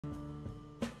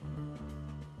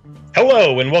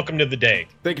Hello and welcome to the day.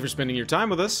 Thank you for spending your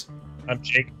time with us. I'm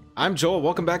Jake. I'm Joel.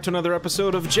 Welcome back to another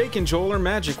episode of Jake and Joel Are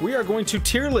Magic. We are going to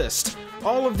tier list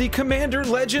all of the Commander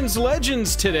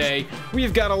Legends today.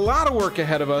 We've got a lot of work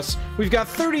ahead of us. We've got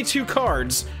 32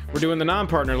 cards. We're doing the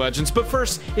non-partner legends, but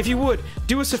first, if you would,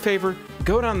 do us a favor,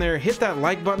 go down there, hit that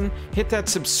like button, hit that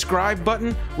subscribe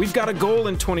button. We've got a goal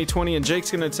in 2020, and Jake's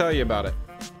going to tell you about it.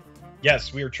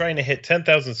 Yes, we are trying to hit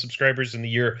 10,000 subscribers in the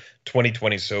year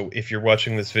 2020. So if you're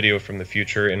watching this video from the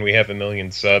future and we have 1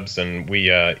 million subs and we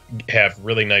have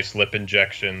really nice lip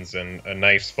injections and a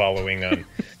nice following on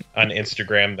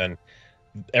Instagram, then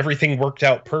everything worked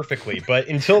out perfectly. But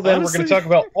until then, honestly, we're going to talk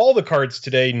about all the cards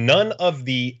today. None of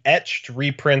the etched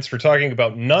reprints. We're talking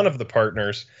about none of the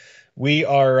partners. We're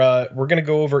going to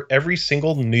go over every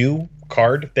single new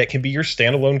card that can be your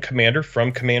standalone commander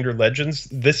from Commander Legends.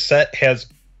 This set has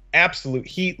absolute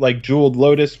heat, like Jeweled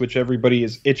Lotus, which everybody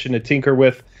is itching to tinker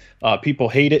with. People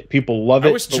hate it, people love it.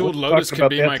 I wish Jeweled Lotus could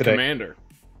be my commander.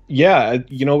 Yeah,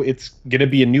 you know, it's gonna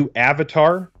be a new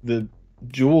avatar, the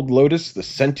Jeweled Lotus, the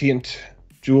sentient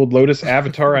Jeweled Lotus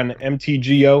avatar on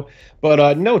MTGO.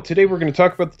 But no, today we're going to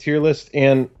talk about the tier list,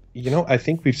 and you know, I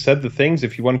think we've said the things.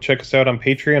 If you want to check us out on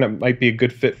Patreon, it might be a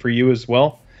good fit for you as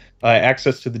well.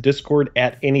 Access to the Discord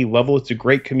at any level. It's a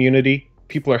great community.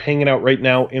 People are hanging out right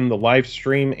now in the live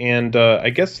stream, and I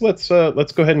guess let's go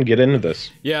ahead and get into this.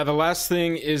 Yeah, the last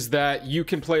thing is that you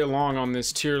can play along on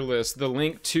this tier list. The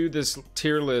link to this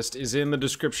tier list is in the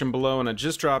description below, and I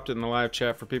just dropped it in the live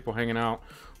chat for people hanging out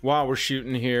while we're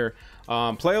shooting here.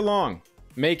 Play along.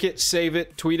 Make it, save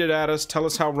it, tweet it at us, tell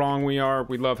us how wrong we are.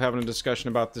 We love having a discussion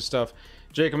about this stuff.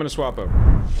 Jake, I'm going to swap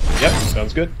over. Yep,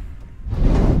 sounds good.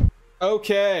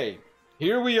 Okay,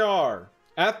 here we are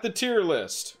at the tier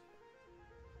list.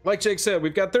 Like Jake said,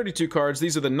 we've got 32 cards.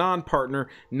 These are the non-partner,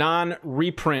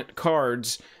 non-reprint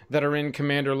cards that are in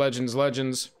Commander Legends.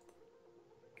 And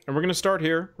we're going to start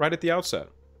here right at the outset.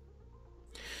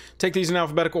 Take these in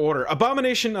alphabetical order.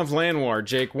 Abomination of Llanowar,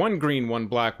 Jake. 1 green, 1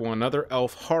 black, 1 other.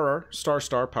 Elf Horror,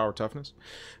 star, power, toughness.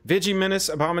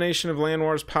 Vigimenace, Abomination of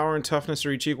Llanwar's power and toughness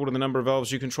are each equal to the number of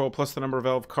elves you control plus the number of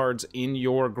elf cards in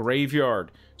your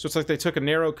graveyard. So it's like they took a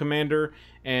narrow commander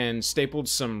and stapled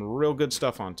some real good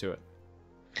stuff onto it.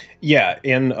 Yeah,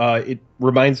 and it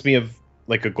reminds me of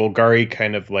like a Golgari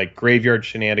kind of like graveyard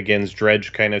shenanigans,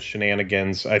 dredge kind of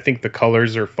shenanigans. I think the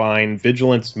colors are fine.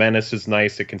 Vigilance Menace is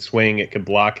nice. It can swing, it can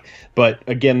block. But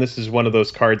again, this is one of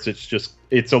those cards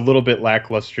it's a little bit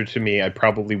lackluster to me. I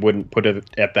probably wouldn't put it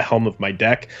at the helm of my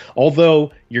deck.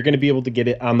 Although you're going to be able to get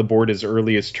it on the board as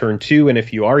early as turn 2. And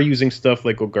if you are using stuff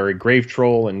like Golgari Grave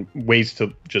Troll and ways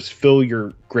to just fill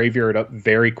your graveyard up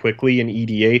very quickly in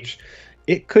EDH,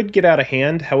 it could get out of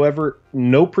hand. However,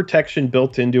 no protection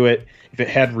built into it. If it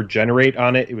had Regenerate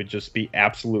on it, it would just be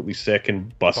absolutely sick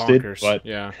and busted. Bonkers. But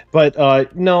yeah,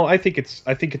 but no, I think it's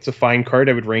a fine card.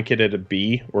 I would rank it at a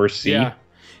B or a C.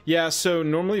 Yeah. So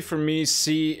normally for me,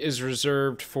 C is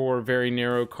reserved for very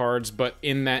narrow cards, but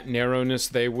in that narrowness,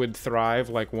 they would thrive,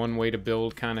 like one way to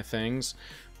build kind of things.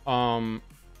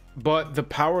 But the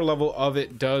power level of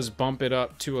it does bump it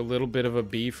up to a little bit of a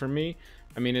B for me.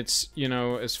 I mean, it's, you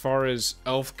know, as far as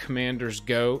elf commanders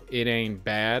go, it ain't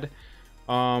bad.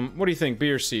 What do you think,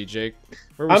 B or C, Jake?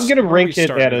 I'm gonna rank it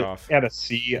at a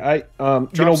C. You know,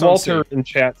 Walter in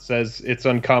chat says it's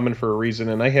uncommon for a reason,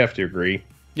 and I have to agree.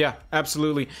 Yeah,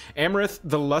 absolutely. Amarith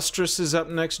the Lustrous is up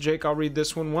next, Jake. I'll read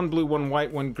this one. 1 blue, 1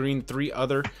 white, 1 green, 3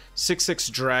 other. 6/6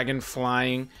 dragon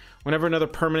flying. Whenever another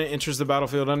permanent enters the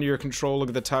battlefield under your control, look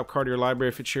at the top card of your library.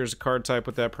 If it shares a card type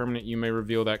with that permanent, you may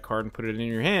reveal that card and put it in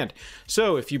your hand.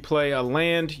 So if you play a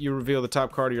land, you reveal the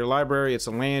top card of your library. It's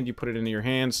a land, you put it into your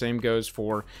hand. Same goes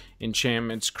for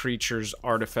enchantments, creatures,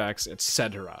 artifacts,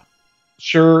 etc.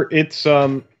 Sure, it's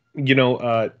you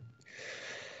know,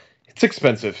 it's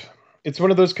expensive. It's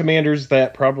one of those commanders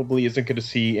that probably isn't going to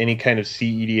see any kind of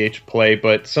CEDH play,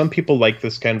 but some people like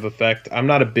this kind of effect. I'm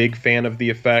not a big fan of the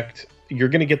effect. You're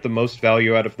going to get the most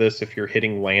value out of this if you're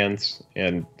hitting lands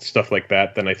and stuff like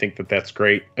that, then I think that that's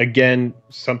great. Again,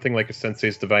 something like a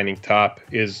Sensei's Divining Top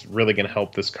is really going to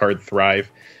help this card thrive.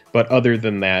 But other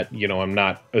than that, you know, I'm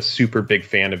not a super big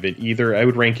fan of it either. I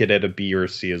would rank it at a B or a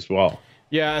C as well.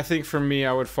 Yeah, I think for me,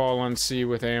 I would fall on C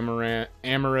with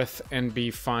Amarith and be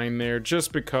fine there,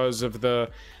 just because of the...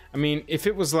 I mean, if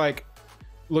it was like,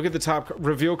 look at the top,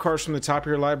 reveal cards from the top of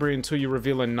your library until you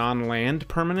reveal a non-land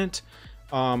permanent...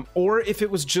 or if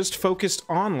it was just focused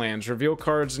on lands, reveal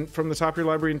cards from the top of your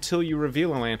library until you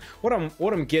reveal a land. What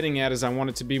I'm getting at is I want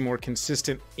it to be more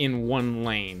consistent in one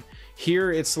lane.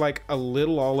 Here it's like a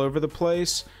little all over the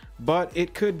place, but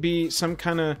it could be some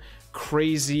kind of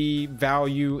crazy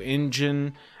value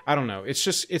engine. I don't know.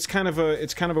 It's kind of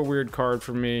a weird card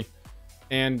for me.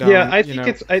 And yeah, I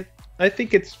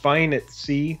think it's fine at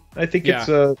C. I think it's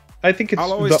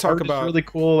I'll always the talk art about, is really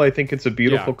cool. I think it's a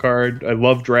beautiful card. I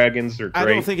love dragons. They're great. I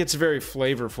don't think it's very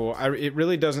flavorful. It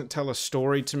really doesn't tell a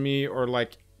story to me, or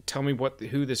like tell me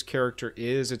who this character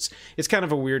is. It's kind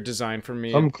of a weird design for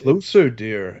me. Come closer,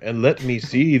 dear, and let me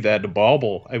see that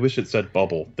bauble. I wish it said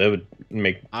bubble. That would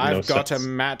make no sense. I've got a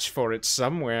match for it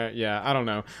somewhere. Yeah, I don't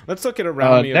know. Let's look at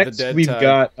Around Me of the Dead Next, we've Tide.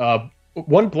 got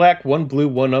one black, one blue,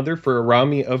 one other for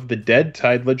Arami of the Dead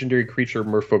Tide, legendary creature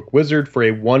Merfolk Wizard for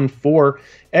a 1/4.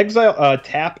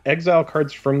 Tap exile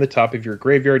cards from the top of your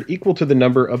graveyard equal to the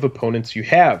number of opponents you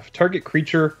have. Target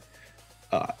creature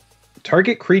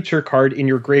card in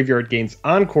your graveyard gains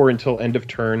Encore until end of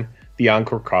turn. The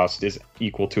Encore cost is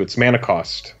equal to its mana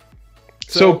cost.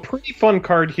 So pretty fun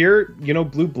card here. You know,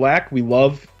 blue-black, we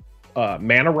love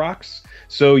mana rocks.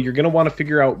 So you're going to want to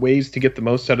figure out ways to get the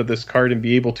most out of this card and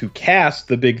be able to cast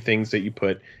the big things that you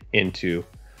put into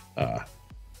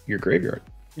your graveyard.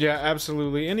 Yeah,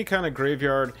 absolutely. Any kind of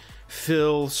graveyard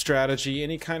fill strategy,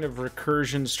 any kind of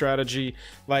recursion strategy,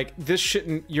 like this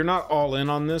shouldn't, you're not all in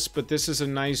on this, but this is a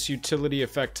nice utility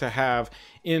effect to have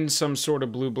in some sort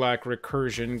of blue-black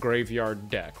recursion graveyard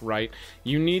deck, right?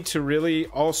 You need to really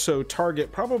also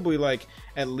target probably like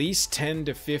at least 10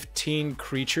 to 15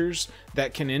 creatures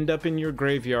that can end up in your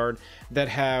graveyard that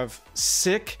have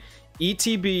sick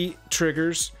ETB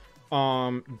triggers,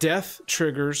 death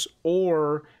triggers,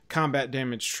 or combat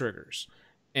damage triggers.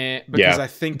 And because I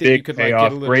think that you could like get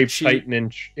a little Brave cheap.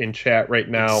 Titan in chat right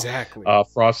now. Exactly.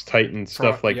 Frost Titan,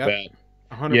 stuff like that.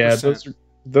 100%. Yeah,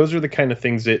 those are the kind of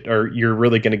things that you're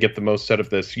really going to get the most out of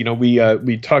this. You know,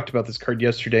 we talked about this card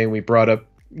yesterday, and we brought up,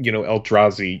 you know,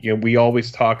 Eldrazi. You know, we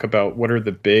always talk about what are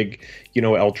the big, you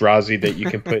know, Eldrazi that you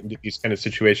can put into these kind of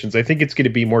situations. I think it's going to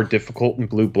be more difficult in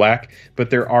blue-black, but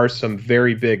there are some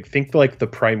very big, think like the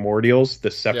Primordials,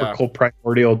 the Sepulchral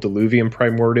Primordial, Diluvian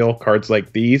Primordial, cards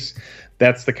like these.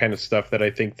 That's the kind of stuff that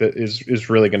I think that is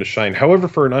really going to shine. However,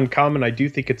 for an uncommon, I do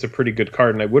think it's a pretty good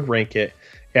card, and I would rank it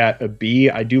at a B.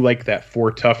 I do like that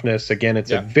 4 toughness. Again,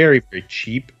 it's a very, very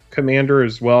cheap commander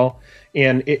as well,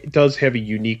 and it does have a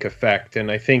unique effect. And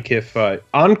I think if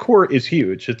Encore is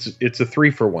huge, it's a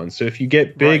 3-for-1. So if you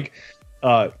get big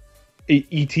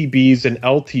ETBs and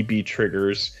LTB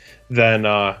triggers, then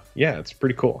yeah, it's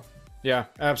pretty cool. Yeah,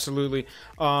 absolutely.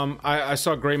 I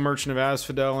saw Grey Merchant of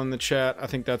Asphodel in the chat. I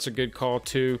think that's a good call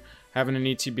too. Having an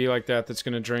ETB like that's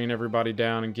going to drain everybody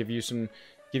down and give you some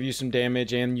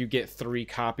damage, and you get 3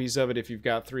 copies of it if you've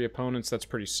got 3 opponents. That's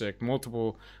pretty sick.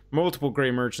 Multiple Grey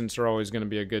Merchants are always going to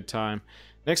be a good time.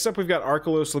 Next up, we've got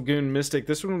Arkelos Lagoon Mystic.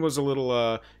 This one was a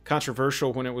little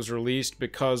controversial when it was released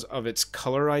because of its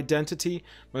color identity.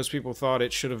 Most people thought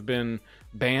it should have been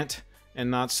Bant and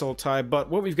not Sultai, but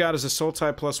what we've got is a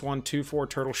Sultai +1 2/4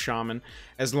 Turtle Shaman.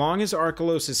 As long as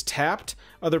Arkelos is tapped,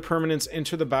 other permanents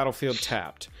enter the battlefield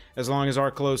tapped. As long as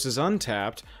Arkelos is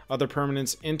untapped, other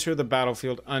permanents enter the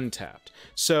battlefield untapped.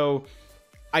 So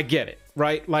I get it,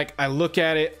 right? Like, I look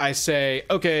at it, I say,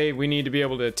 okay, we need to be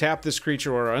able to tap this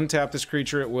creature or untap this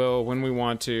creature at will when we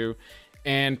want to.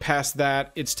 And past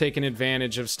that, it's taking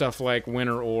advantage of stuff like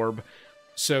Winter Orb,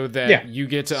 so that you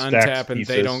get to untap and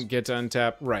they don't get to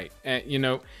untap. Right. And, you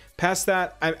know, past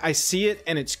that, I see it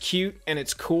and it's cute and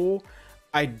it's cool.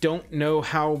 I don't know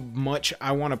how much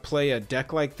I want to play a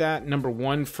deck like that. Number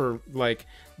one, for like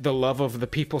the love of the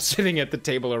people sitting at the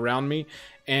table around me.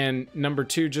 And number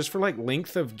two, just for like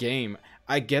length of game.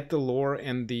 I get the lore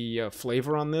and the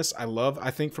flavor on this.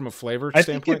 I think from a flavor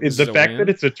standpoint, the fact that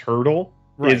it's a turtle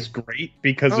is great,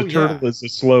 because the turtle is a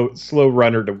slow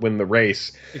runner to win the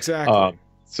race. Exactly.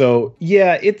 So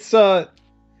yeah, it's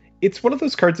one of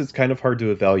those cards that's kind of hard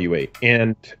to evaluate,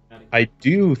 and I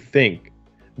do think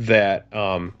that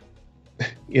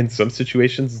in some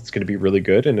situations it's going to be really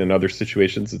good, and in other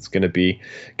situations it's going to be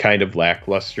kind of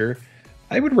lackluster.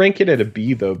 I would rank it at a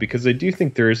B though, because I do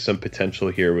think there is some potential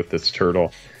here with this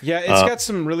turtle. Yeah, it's got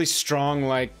some really strong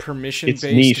like permission-based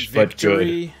niche,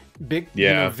 victory. But good. You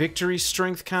know, victory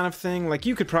strength kind of thing. Like,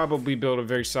 you could probably build a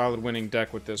very solid winning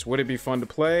deck with this. Would it be fun to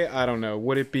play? I don't know.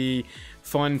 Would it be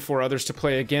fun for others to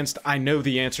play against? I know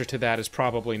the answer to that is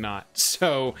probably not.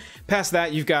 So past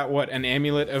that, you've got what, an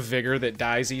Amulet of Vigor that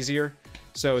dies easier.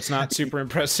 So it's not super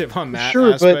impressive on that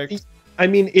aspect. But I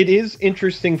mean, it is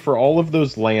interesting for all of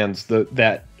those lands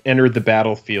that entered the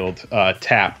battlefield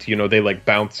tapped. You know, they like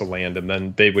bounce a land, and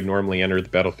then they would normally enter the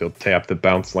battlefield tapped, the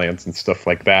bounce lands and stuff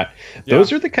like that. Yeah.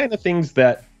 Those are the kind of things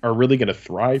that are really going to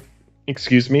thrive, with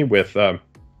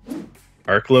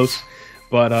Arkelos.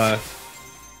 But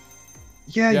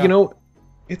yeah, you know,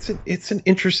 it's an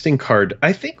interesting card.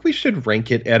 I think we should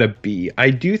rank it at a B. I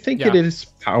do think it Yeah. is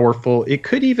powerful. It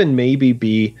could even maybe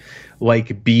be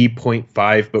like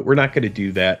B.5, but we're not going to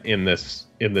do that in this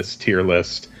tier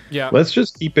list. Yeah. Let's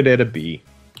just keep it at a B.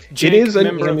 It Jank, is an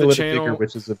member of the Amulet of Vigor, channel.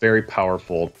 which is a very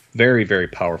powerful, very, very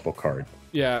powerful card.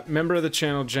 Yeah, member of the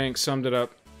channel, Jank, summed it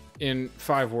up in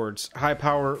 5 words. High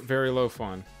power, very low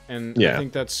fun. And I Yeah.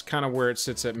 think that's kind of where it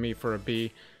sits at me for a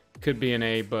B. Could be an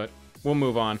A, but we'll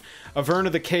move on.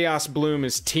 Averna the Chaos Bloom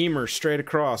is Teamer, straight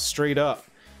across, straight up.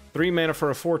 3 mana for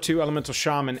a 4/2 Elemental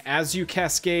Shaman. As you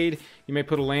cascade, you may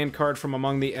put a land card from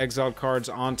among the exiled cards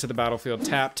onto the battlefield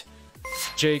tapped.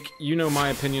 Jake, you know my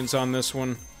opinions on this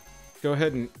one. Go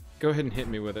ahead and hit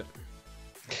me with it.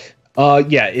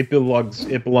 Yeah, it belongs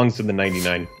in the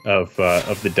 99 of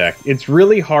the deck. It's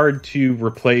really hard to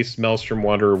replace Maelstrom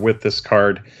Wanderer with this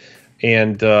card,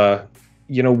 and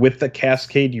you know, with the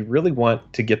Cascade, you really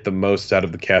want to get the most out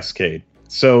of the Cascade.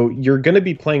 So you're going to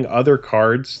be playing other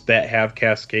cards that have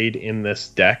Cascade in this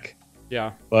deck.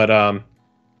 Yeah, but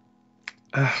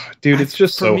dude, it's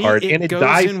just so hard, and it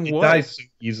dies. It what? dies so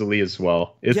easily as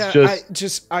well. It's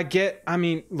just I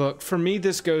mean, look, for me,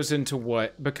 this goes into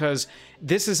what? Because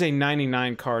this is a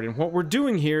 99 card, and what we're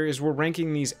doing here is we're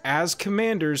ranking these as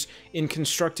commanders in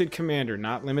Constructed Commander,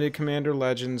 not Limited Commander,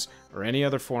 Legends, or any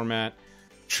other format.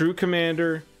 True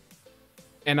Commander,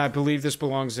 and I believe this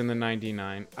belongs in the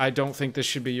 99. I don't think this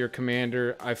should be your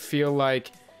commander. I feel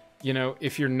like, you know,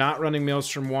 if you're not running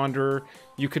Maelstrom Wanderer,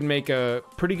 you could make a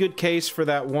pretty good case for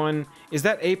that one. Is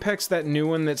that Apex, that new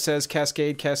one that says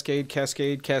Cascade, Cascade,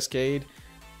 Cascade, Cascade?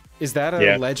 Is that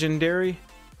a legendary?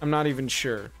 I'm not even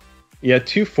sure. Yeah,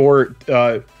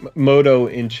 2/4. Moto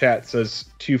in chat says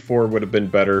 2/4 would have been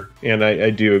better, and I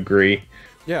do agree.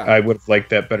 Yeah, I would have liked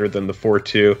that better than the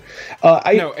 4/2.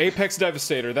 No, Apex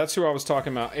Devastator. That's who I was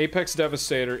talking about. Apex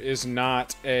Devastator is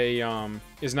not a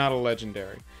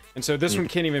legendary, and so this one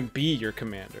can't even be your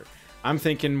commander. I'm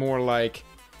thinking more like,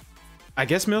 I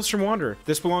guess, Maelstrom Wanderer.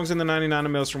 This belongs in the 99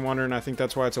 of Maelstrom Wanderer, and I think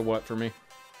that's why it's a what for me.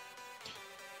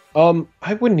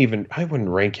 I wouldn't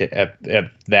rank it at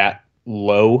that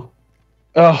low.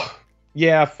 Oh,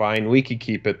 yeah, fine. We could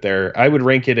keep it there. I would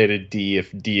rank it at a D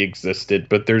if D existed,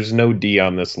 but there's no D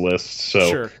on this list, so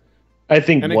Sure. I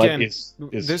think And what again, is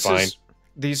this fine.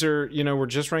 These are, you know, we're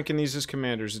just ranking these as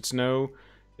commanders. It's no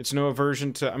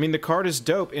aversion to. I mean, the card is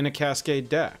dope in a Cascade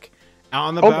deck.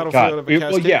 On the battlefield of a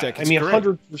Cascade deck, it's I mean, great.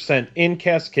 100% in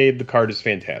Cascade, the card is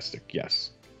fantastic. Yes.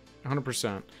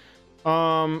 100%.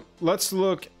 Let's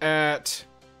look at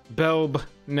Belb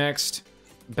next.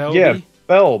 Belby? Yeah,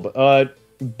 Belb.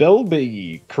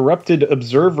 Belby, Corrupted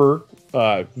Observer.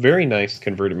 Very nice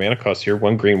converted mana cost here.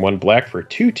 1 green, 1 black for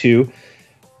 2/2.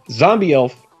 Zombie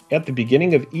Elf. At the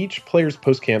beginning of each player's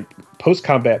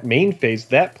post-combat main phase,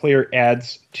 that player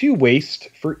adds 2 waste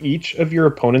for each of your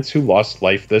opponents who lost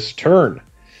life this turn.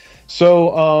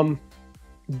 So,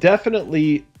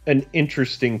 definitely an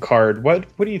interesting card. What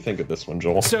do you think of this one,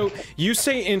 Joel? So you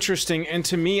say interesting, and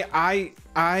to me,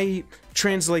 I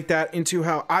translate that into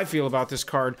how I feel about this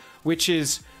card, which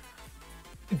is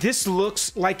this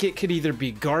looks like it could either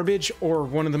be garbage or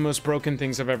one of the most broken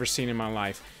things I've ever seen in my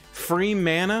life. Free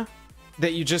mana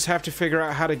that you just have to figure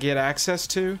out how to get access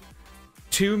to.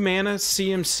 2 mana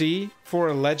CMC for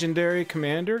a legendary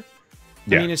commander.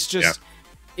 Yeah, I mean, it's just,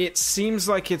 it seems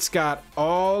like it's got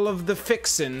all of the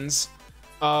fixins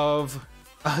of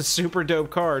a super dope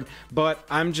card, but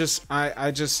I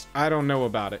don't know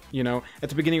about it. You know, at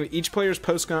the beginning of each player's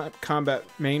post-combat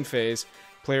main phase,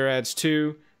 player adds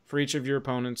 2 for each of your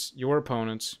opponents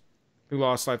who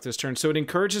lost life this turn. So it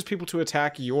encourages people to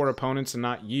attack your opponents and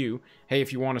not you. Hey,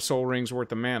 if you want a Soul Ring's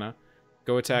worth of mana,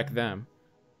 go attack them.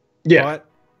 Yeah. But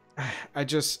I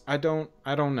don't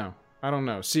know. I don't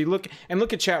know. See, look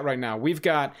at chat right now. We've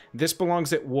got this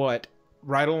belongs at what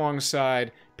right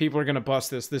alongside people are going to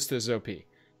bust this is OP.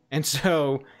 And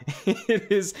so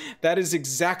that is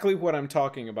exactly what I'm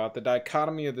talking about. The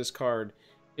dichotomy of this card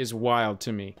is wild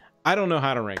to me. I don't know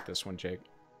how to rank this one, Jake.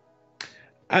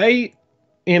 I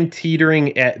am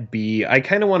teetering at B. I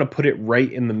kind of want to put it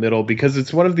right in the middle because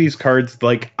it's one of these cards,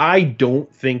 like, I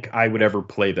don't think I would ever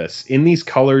play this. In these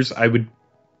colors, I would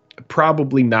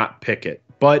probably not pick it.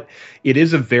 But it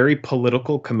is a very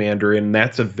political commander, and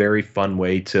that's a very fun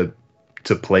way to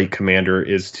play commander,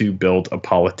 is to build a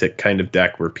politic kind of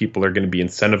deck where people are going to be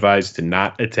incentivized to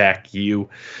not attack you.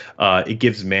 It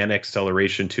gives mana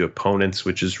acceleration to opponents,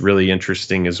 which is really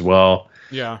interesting as well.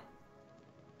 Yeah.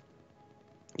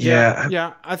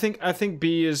 Yeah. I think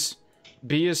B is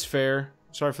fair.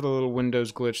 Sorry for the little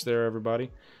Windows glitch there,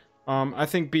 everybody. I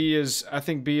think B is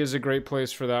a great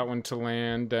place for that one to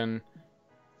land, and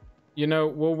You know,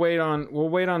 we'll wait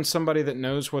on somebody that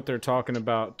knows what they're talking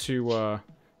about to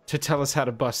tell us how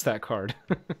to bust that card.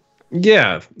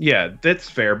 Yeah, yeah, that's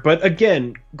fair. But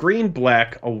again, green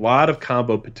black, a lot of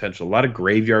combo potential, a lot of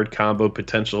graveyard combo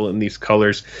potential in these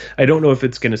colors. I don't know if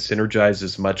it's going to synergize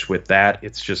as much with that.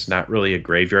 It's just not really a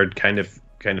graveyard kind of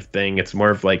thing. It's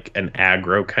more of like an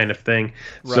aggro kind of thing.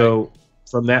 Right. So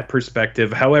from that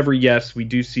perspective, however, yes, we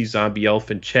do see Zombie Elf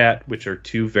and Chat, which are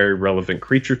two very relevant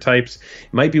creature types.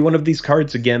 It might be one of these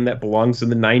cards again that belongs in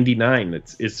the 99.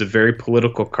 It's a very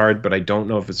political card, but I don't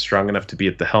know if it's strong enough to be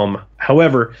at the helm.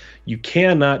 However, you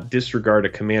cannot disregard a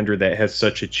commander that has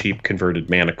such a cheap converted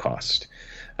mana cost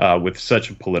with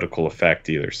such a political effect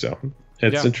either. So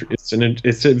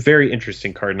it's a very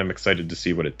interesting card, and I'm excited to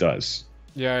see what it does.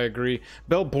 Yeah, I agree.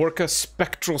 Belborka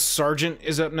Spectral Sergeant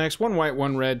is up next. 1 white,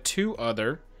 1 red, 2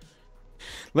 other.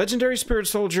 Legendary Spirit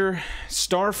Soldier,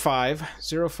 star 5,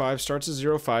 0/5, starts at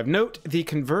 0/5. Note the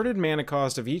converted mana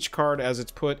cost of each card as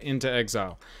it's put into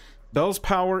exile. Bell's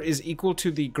power is equal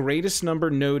to the greatest number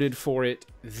noted for it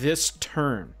this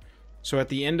turn. So at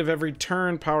the end of every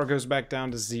turn, power goes back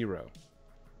down to 0.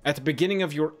 At the beginning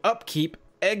of your upkeep,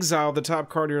 exile the top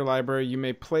card of your library. You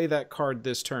may play that card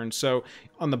this turn. So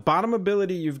on the bottom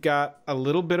ability, you've got a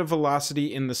little bit of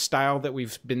velocity in the style that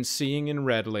we've been seeing in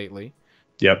red lately.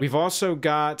 Yep. We've also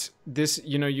got this,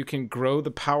 you know, you can grow the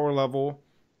power level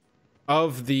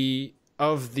of the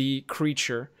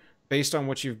creature based on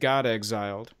what you've got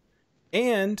exiled.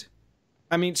 And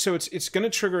I mean, so it's going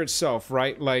to trigger itself,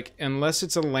 right? Like, unless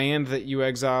it's a land that you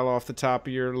exile off the top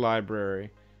of your library,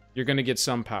 you're going to get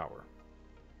some power.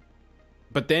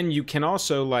 But then you can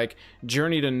also, like,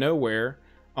 Journey to Nowhere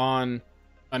on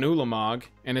an Ulamog,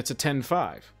 and it's a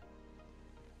 10/5.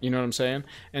 You know what I'm saying?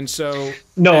 And so...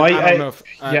 No, and I don't know if...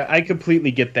 I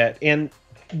completely get that. And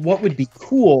what would be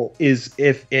cool is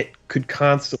if it could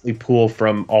constantly pull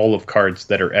from all of cards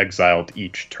that are exiled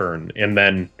each turn, and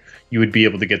then you would be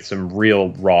able to get some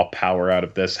real raw power out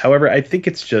of this. However, I think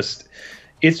it's just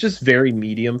very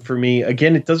medium for me.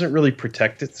 Again, it doesn't really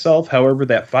protect itself. However,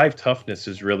 that 5 toughness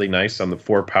is really nice on the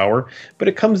 4 power, but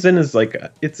it comes in as like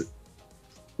it's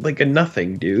like a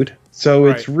nothing, dude. So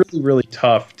It's really, really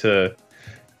tough to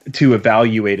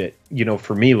evaluate it, you know,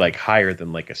 for me, like higher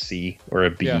than like a C or a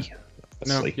B. Yeah.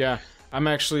 No, yeah. I'm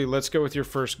actually, let's go with your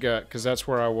first gut, because that's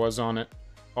where I was on it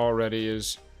already,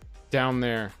 is down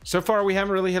there. So far, we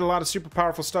haven't really hit a lot of super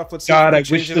powerful stuff. Let's see. God, I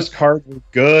wish this card were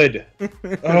good.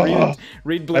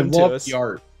 Read Blim I to love us. the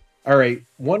art. All right,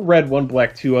 1 red, 1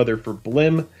 black, 2 other for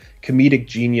Blim, Comedic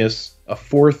Genius, a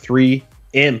 4/3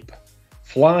 imp.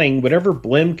 Flying, whenever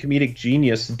Blim Comedic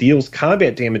Genius deals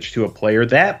combat damage to a player,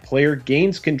 that player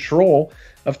gains control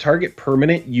of target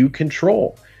permanent you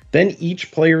control. Then each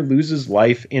player loses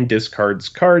life and discards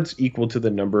cards equal to the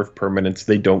number of permanents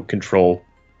they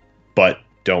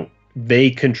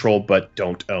control but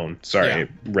don't own. Sorry, Yeah. I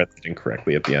read that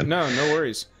incorrectly at the end. No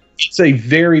worries. It's a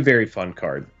very, very fun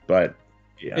card, but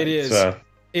yeah, It is.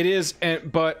 It is,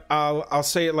 but I'll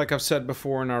say it like I've said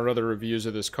before in our other reviews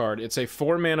of this card. It's a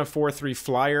 4 mana 4/3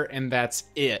 flyer, and that's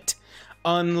it.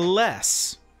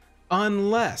 Unless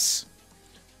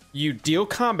you deal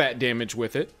combat damage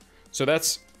with it. So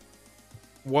that's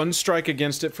 1 strike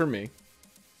against it for me.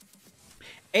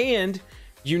 And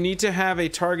you need to have a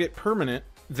target permanent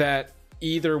that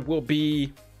either will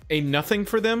be a nothing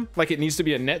for them, like it needs to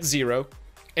be a net 0,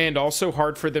 and also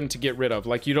hard for them to get rid of.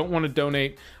 Like, you don't want to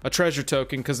donate a treasure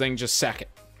token because they can just sack it.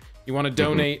 You want to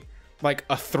donate like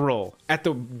a Thrall. At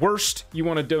the worst, you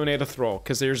want to donate a Thrall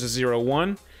because there's a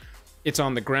 0/1. It's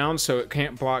on the ground, so it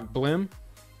can't block Blim.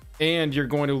 And you're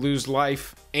going to lose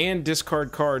life and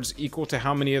discard cards equal to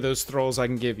how many of those Thralls I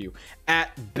can give you.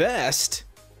 At best,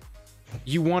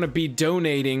 you want to be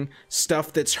donating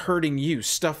stuff that's hurting you.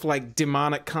 Stuff like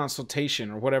Demonic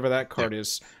Consultation or whatever that card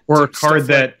is. Or a card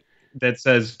that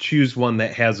says choose one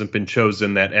that hasn't been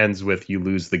chosen that ends with you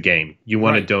lose the game. You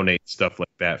want to donate stuff like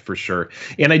that for sure.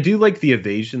 And I do like the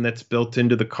evasion that's built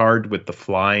into the card with the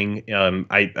flying.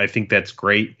 I think that's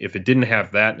great. If it didn't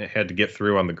have that and it had to get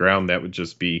through on the ground, that would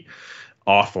just be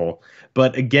awful.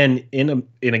 But again, in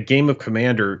a game of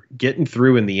Commander, getting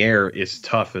through in the air is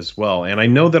tough as well. And I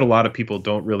know that a lot of people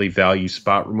don't really value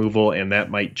spot removal, and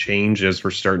that might change as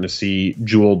we're starting to see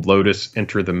Jeweled Lotus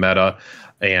enter the meta.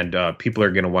 And people are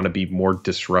going to want to be more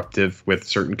disruptive with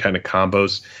certain kind of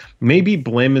combos. Maybe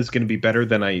Blim is going to be better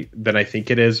than I think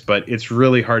it is, but it's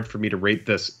really hard for me to rate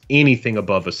this anything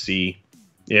above a C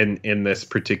in this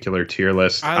particular tier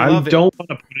list. I don't want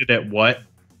to put it at what,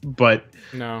 but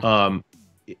no.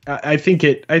 I think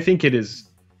it is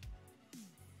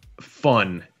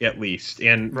fun at least,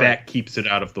 and that keeps it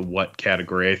out of the what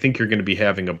category. I think you're going to be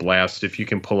having a blast if you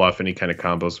can pull off any kind of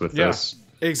combos with this.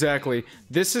 Exactly.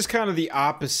 This is kind of the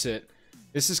opposite.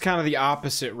 This is kind of the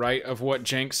opposite, right, of what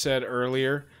Jenk said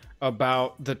earlier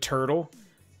about the turtle.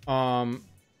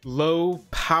 Low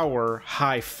power,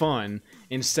 high fun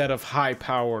instead of high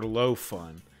power, low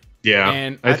fun. Yeah,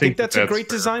 and I think that's a great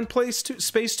design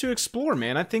space to explore,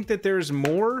 man. I think that there's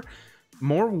more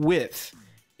width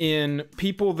in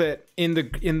people that in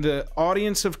the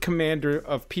audience of Commander,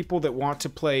 of people that want to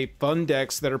play fun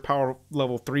decks that are power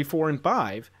level 3, 4, and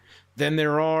 5 than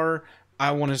there are. I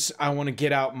want to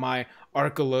get out my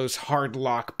Arkelos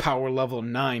Hardlock power level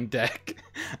 9 deck.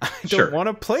 I don't want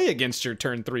to play against your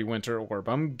turn 3 Winter Orb.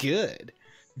 I'm good.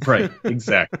 Right,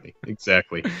 exactly.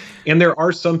 And there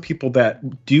are some people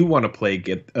that do want to play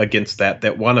against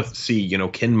that want to see, you know,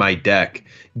 can my deck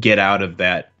get out of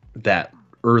that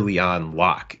early on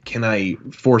lock? Can I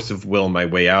force of will my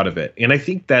way out of it? And I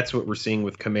think that's what we're seeing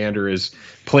with Commander is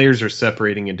players are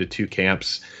separating into two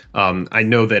camps. I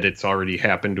know that it's already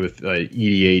happened with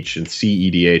EDH and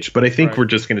CEDH, but I think we're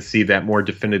just going to see that more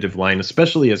definitive line,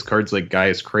 especially as cards like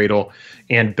Gaia's Cradle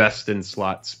and Best in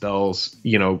Slot spells,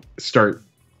 you know, start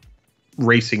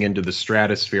racing into the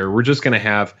stratosphere. We're just going to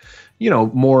have, you know,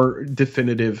 more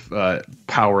definitive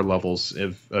power levels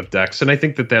of decks. And I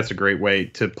think that that's a great way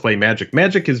to play Magic.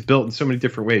 Magic is built in so many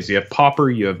different ways. You have Pauper,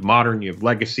 you have Modern, you have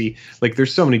Legacy. Like,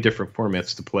 there's so many different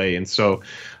formats to play. And so,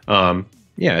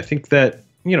 yeah, I think that,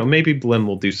 you know, maybe Blim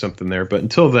will do something there. But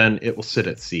until then, it will sit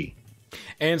at C.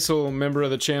 Ansel, member of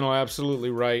the channel,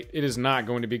 absolutely right. It is not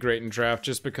going to be great in draft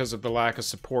just because of the lack of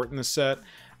support in the set.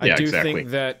 I do think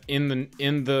that in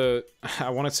the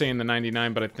I want to say in the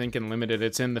 99, but I think in limited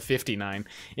it's in the 59.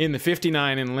 In the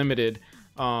 59 in limited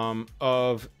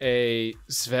of a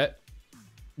Svet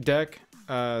deck,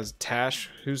 Tash,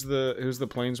 who's the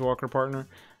Planeswalker partner?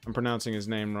 I'm pronouncing his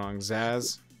name wrong.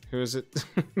 Zaz. Who is it?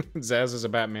 Zaz is a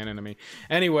Batman enemy.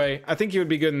 Anyway, I think he would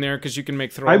be good in there because you can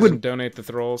make thralls and donate the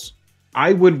thralls.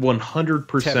 I would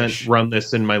 100% run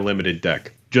this in my limited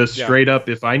deck. Just straight up,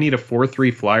 if I need a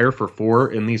 4/3 flyer for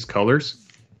 4 in these colors,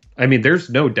 I mean, there's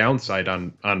no downside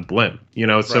on Blim, you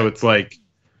know. So it's like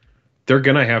they're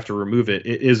gonna have to remove it.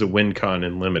 It is a win con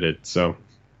in limited. So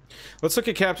let's look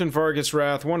at Captain Vargas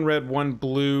Wrath. 1 red, 1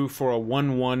 blue for a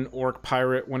 1/1 orc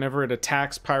pirate. Whenever it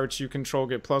attacks pirates you control,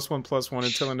 get +1/+1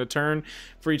 until end of turn.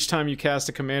 For each time you cast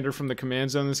a commander from the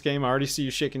command zone this game. I already see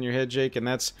you shaking your head, Jake, and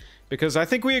that's because I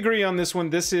think we agree on this one.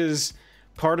 This is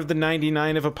part of the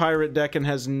 99 of a pirate deck and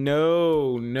has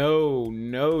no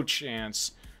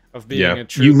chance of being a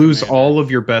true You lose commander. all of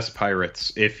your best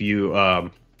pirates if you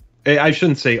I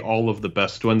shouldn't say all of the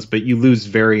best ones, but you lose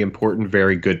very important,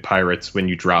 very good pirates when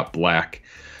you drop black.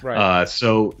 Right.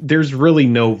 So there's really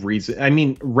no reason. I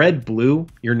mean, red blue,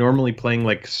 you're normally playing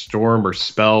like storm or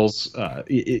spells.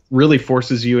 It really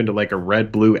forces you into like a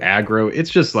red blue aggro. It's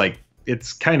just like,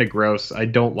 it's kind of gross. I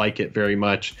don't like it very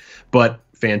much, but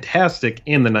fantastic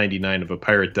in the 99 of a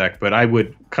pirate deck. But I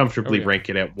would comfortably rank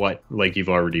it at what like you've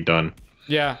already done.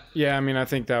 Yeah. I mean, I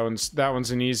think that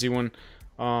one's an easy one.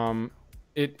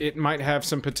 It might have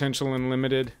some potential in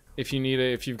limited if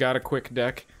you've got a quick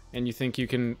deck and you think you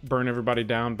can burn everybody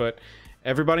down, but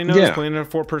everybody knows playing in a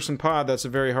 4-person pod, that's a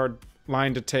very hard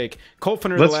line to take.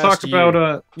 Colfiner, let's talk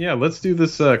about let's do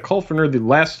this Colfiner, the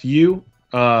last U,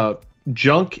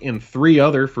 junk and 3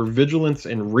 other for vigilance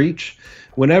and reach.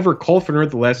 Whenever Colfiner,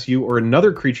 the last U, or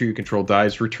another creature you control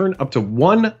dies, return up to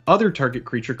 1 other target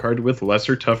creature card with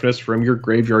lesser toughness from your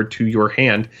graveyard to your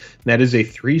hand. That is a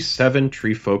 3/7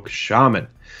 Treefolk Shaman.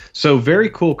 So very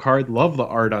cool card. Love the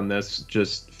art on this.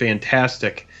 Just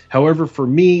fantastic. However, for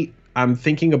me, I'm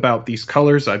thinking about these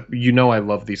colors. I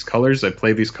love these colors. I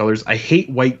play these colors. I hate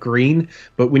white-green,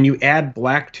 but when you add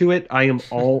black to it, I am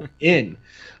all in.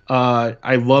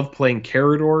 I love playing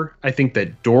Carador. I think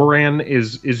that Doran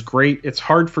is great. It's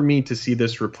hard for me to see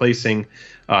this replacing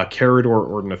Carador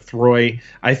or Nethroi.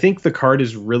 I think the card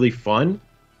is really fun,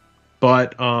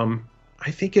 but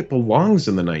I think it belongs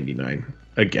in the 99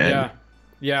 again.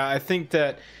 Yeah, I think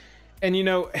that, and you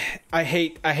know, I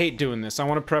hate doing this. I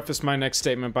want to preface my next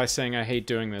statement by saying I hate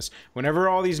doing this. Whenever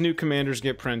all these new commanders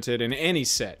get printed in any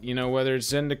set, you know, whether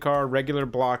it's Zendikar, regular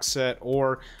block set,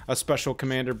 or a special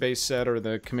commander base set, or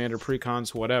the commander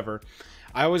precons, whatever,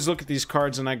 I always look at these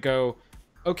cards and I go,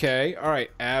 okay, all right,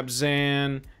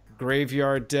 Abzan,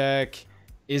 graveyard deck,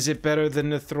 is it better than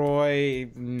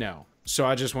Nethroi? No. So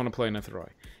I just want to play Nethroi.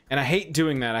 And I hate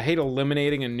doing that. I hate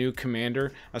eliminating a new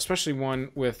commander, especially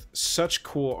one with such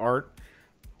cool art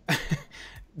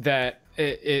that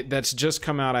that's just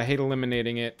come out. I hate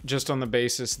eliminating it just on the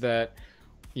basis that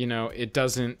you know, it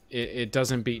doesn't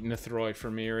beat Nithroid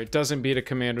for me, or it doesn't beat a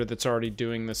commander that's already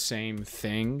doing the same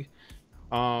thing.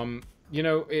 You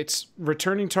know, it's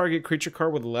returning target creature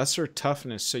card with lesser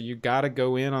toughness, so you got to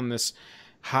go in on this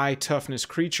high toughness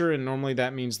creature, and normally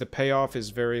that means the payoff is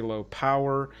very low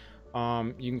power.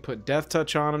 You can put Death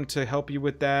Touch on them to help you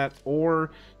with that,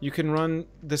 or you can run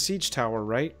the Siege Tower,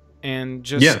 right? And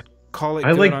just call it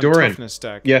good on toughness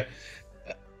deck. Yeah.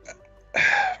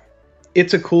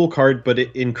 It's a cool card, but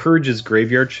it encourages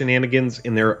graveyard shenanigans,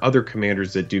 and there are other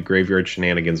commanders that do graveyard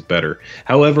shenanigans better.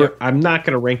 However, I'm not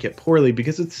going to rank it poorly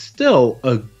because it's still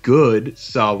a good,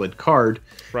 solid card.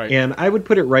 Right. And I would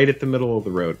put it right at the middle of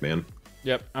the road, man.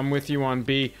 Yep, I'm with you on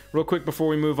B. Real quick before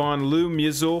we move on, Liu,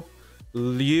 Mizzle,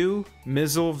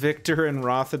 Victor, and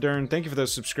Rothadern. Thank you for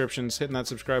those subscriptions. Hitting that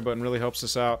subscribe button really helps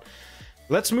us out.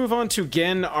 Let's move on to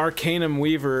Gen Arcanum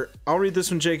Weaver. I'll read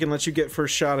this one, Jake, and let you get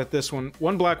first shot at this one.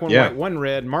 1 black, 1 white, 1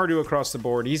 red. Mardu across the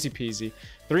board. Easy peasy.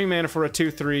 3 mana for a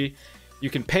 2/3. You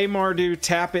can pay Mardu,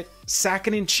 tap it, sack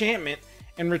an enchantment,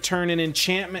 and return an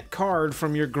enchantment card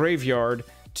from your graveyard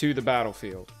to the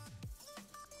battlefield.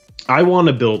 I want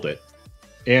to build it.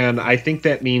 And I think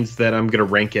that means that I'm going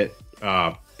to rank it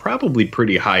probably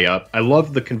pretty high up. I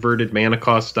love the converted mana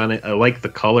cost on it. I like the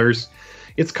colors.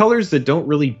 It's colors that don't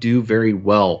really do very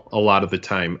well a lot of the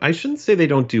time. I shouldn't say they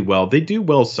don't do well. They do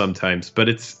well sometimes, but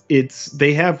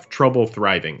they have trouble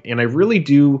thriving. And I really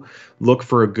do look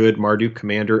for a good Mardu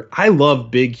commander. I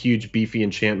love big, huge, beefy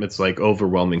enchantments like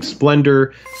Overwhelming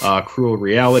Splendor, Cruel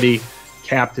Reality,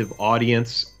 Captive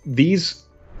Audience. These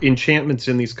enchantments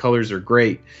in these colors are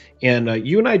great. And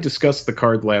you and I discussed the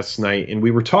card last night, and we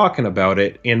were talking about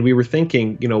it, and we were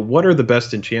thinking, you know, what are the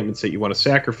best enchantments that you want to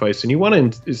sacrifice? And you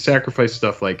want to sacrifice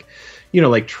stuff like, you know,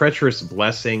 like Treacherous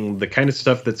Blessing, the kind of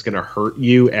stuff that's going to hurt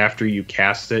you after you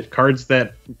cast it. Cards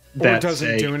that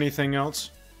doesn't do anything else.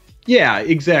 Yeah,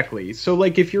 exactly. So,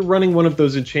 like, if you're running one of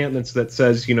those enchantments that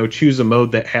says, you know, choose a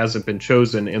mode that hasn't been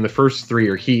chosen, and the first 3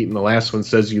 are heat, and the last one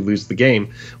says you lose the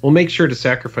game, well, make sure to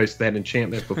sacrifice that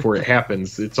enchantment before it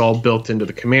happens. It's all built into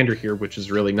the commander here, which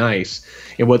is really nice.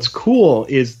 And what's cool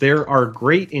is there are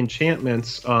great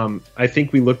enchantments. I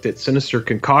think we looked at Sinister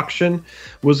Concoction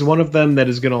was one of them that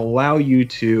is going to allow you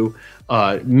to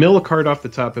mill a card off the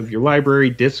top of your library,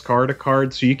 discard a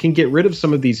card, so you can get rid of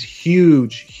some of these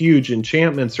huge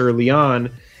enchantments early on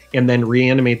and then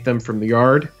reanimate them from the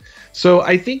yard. So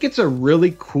I think it's a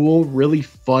really cool, really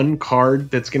fun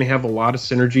card that's going to have a lot of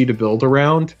synergy to build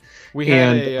around. We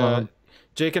had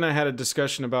Jake and I had a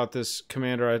discussion about this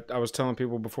commander. I was telling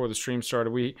people before the stream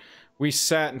started, we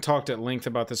sat and talked at length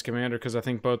about this commander because I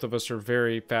think both of us are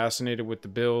very fascinated with the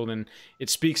build, and it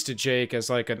speaks to Jake as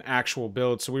like an actual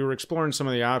build. So we were exploring some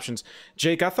of the options.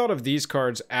 Jake, I thought of these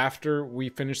cards after we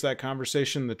finished that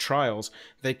conversation, the trials.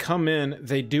 They come in,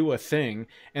 they do a thing,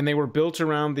 and they were built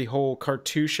around the whole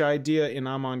cartouche idea in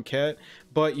Amonkhet,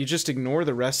 but you just ignore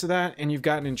the rest of that, and you've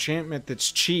got an enchantment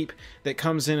that's cheap that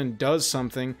comes in and does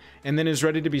something, and then is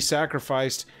ready to be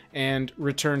sacrificed and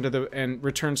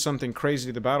return something crazy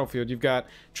to the battlefield. You've got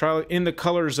Trial in the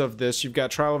colors of this. You've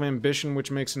got Trial of Ambition, which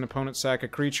makes an opponent sack a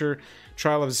creature.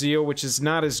 Trial of Zeal, which is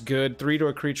not as good. 3 to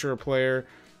a creature or player.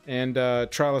 And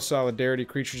Trial of Solidarity,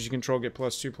 creatures you control get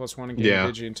 +2/+1 and gain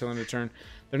Digi until end of turn.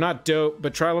 They're not dope,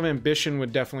 but Trial of Ambition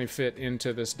would definitely fit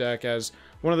into this deck as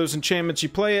one of those enchantments. You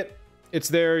play it, it's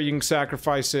there, you can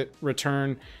sacrifice it,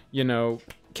 return, you know,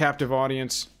 Captive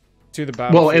Audience to the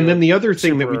battlefield. Well, and then the other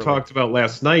thing that we talked about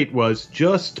last night was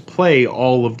just play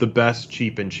all of the best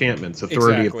cheap enchantments,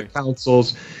 Authority of the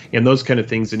Councils, and those kind of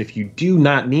things. And if you do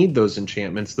not need those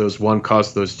enchantments, those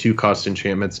 1-cost, those 2-cost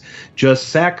enchantments, just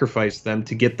sacrifice them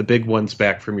to get the big ones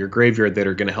back from your graveyard that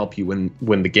are going to help you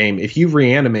win the game. If you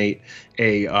reanimate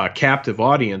a Captive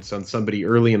Audience on somebody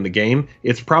early in the game,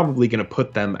 it's probably going to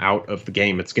put them out of the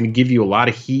game. It's going to give you a lot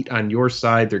of heat on your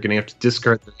side. They're going to have to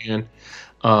discard their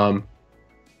hand.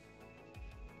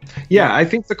 Yeah, I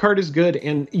think the card is good,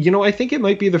 and you know, I think it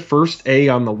might be the first A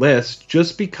on the list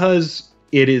just because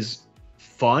it is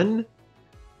fun.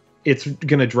 It's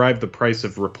gonna drive the price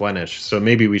of Replenish, so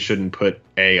maybe we shouldn't put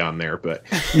A on there. But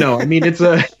no, I mean it's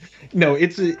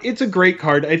a great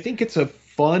card. I think it's a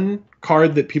fun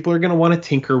card that people are gonna want to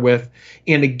tinker with,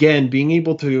 and again, being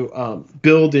able to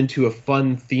build into a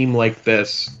fun theme like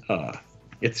this,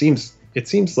 it seems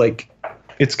like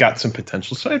it's got some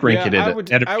potential, so I'd rank it at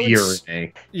a B or an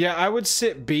A. Yeah, I would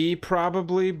sit B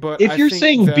probably, but if you're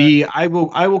saying B, I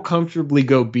will comfortably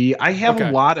go B. I have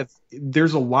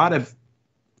there's a lot of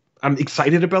I'm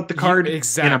excited about the card,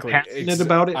 exactly, and I'm passionate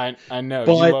about it. I know,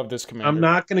 but you love this commander. I'm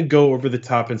not going to go over the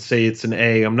top and say it's an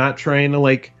A. I'm not trying to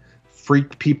like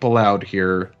freak people out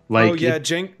here. Like, oh yeah,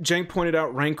 Jank pointed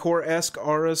out Rancor-esque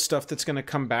auras, stuff that's going to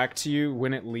come back to you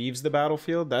when it leaves the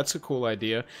battlefield. That's a cool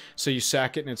idea. So you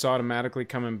sack it and it's automatically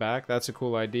coming back. That's a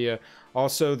cool idea.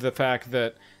 Also, the fact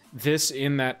that this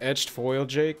in that etched foil,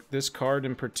 Jake, this card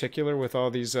in particular with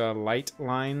all these light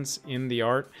lines in the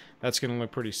art, that's going to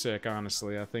look pretty sick,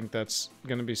 honestly. I think that's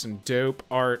going to be some dope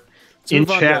art. In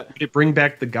chat, would it bring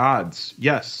back the gods?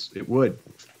 Yes, it would.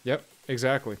 Yep,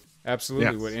 exactly.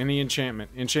 Absolutely would. Any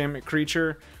enchantment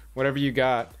creature, whatever you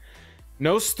got.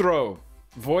 Nostro,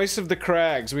 Voice of the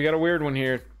Crags. We got a weird one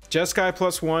here. Jeskai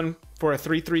 +1 for a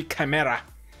 3/3 Chimera.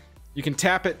 You can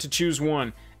tap it to choose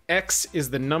one. X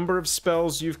is the number of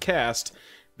spells you've cast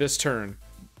this turn.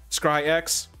 Scry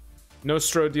X.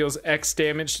 Nostro deals X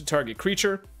damage to target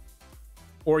creature,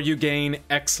 or you gain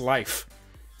X life.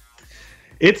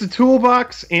 It's a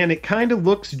toolbox, and it kind of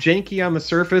looks janky on the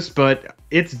surface, but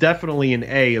it's definitely an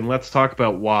A, and let's talk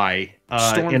about why.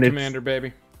 Storm Commander,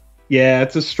 baby. Yeah,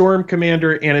 it's a Storm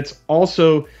Commander, and it's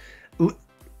also...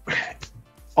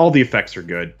 all the effects are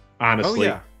good, honestly.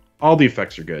 Oh, yeah. All the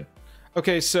effects are good.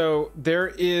 Okay, so there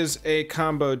is a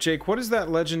combo. Jake, what is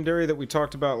that legendary that we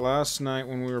talked about last night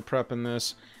when we were prepping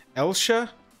this?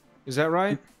 Elsha? Is that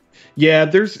right? Yeah,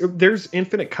 there's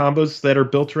infinite combos that are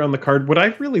built around the card. What I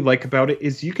really like about it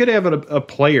is you could have a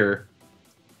player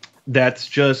that's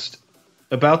just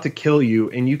about to kill you,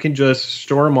 and you can just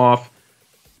storm off,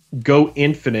 go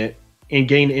infinite, and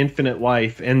gain infinite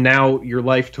life, and now your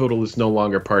life total is no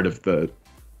longer part of the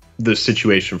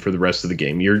situation for the rest of the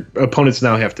game. Your opponents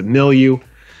now have to mill you.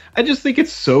 I just think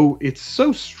it's so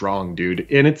strong, dude.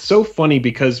 And it's so funny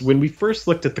because when we first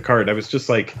looked at the card, I was just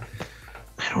like,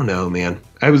 I don't know, man.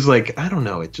 I was like, I don't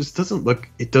know. It just doesn't look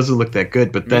that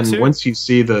good. But then once you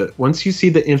see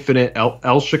the infinite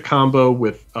Elsha combo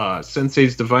with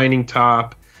Sensei's Divining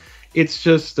Top, it's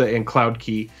just and Cloud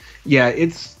Key. Yeah,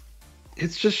 it's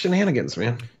just shenanigans,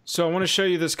 man. So I want to show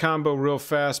you this combo real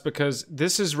fast because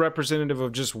this is representative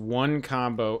of just one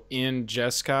combo in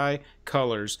Jeskai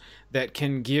colors that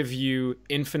can give you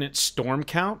infinite storm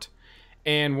count.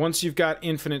 And once you've got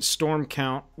infinite storm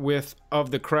count with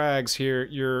of the Crags here,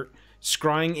 you're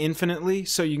scrying infinitely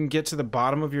so you can get to the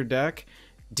bottom of your deck.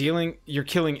 You're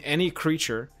killing any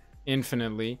creature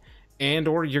infinitely, and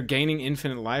or you're gaining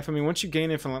infinite life. I mean, once you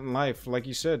gain infinite life, like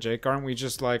you said, Jake, aren't we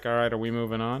just like, all right, are we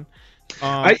moving on?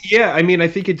 Yeah, I mean, I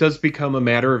think it does become a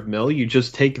matter of mill. You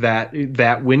just take that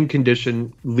win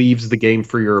condition leaves the game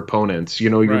for your opponents. You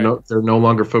know, they're no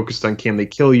longer focused on can they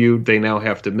kill you. They now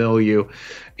have to mill you.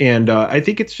 And I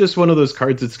think it's just one of those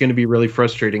cards that's going to be really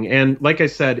frustrating. And like I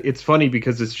said, it's funny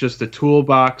because it's just a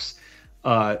toolbox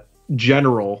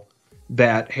general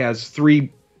that has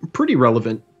 3 pretty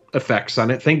relevant effects on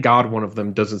it. Thank God one of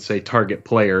them doesn't say target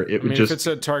player. It would just if it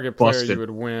said target player, you would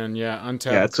win. Yeah,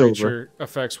 untapped creature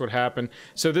effects would happen.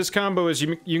 So this combo is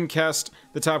you can cast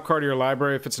the top card of your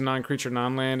library if it's a non-creature,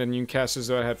 non-land, and you can cast as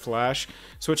though it had flash.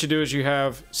 So what you do is you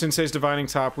have Sensei's Divining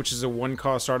Top, which is a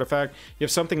 1-cost artifact. You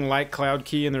have something like Cloud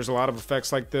Key, and there's a lot of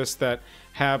effects like this that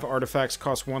have artifacts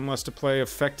cost 1 less to play,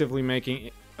 effectively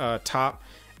making top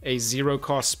a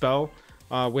 0-cost spell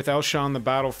with Elsha on the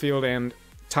battlefield and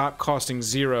top costing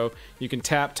 0. You can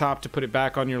tap top to put it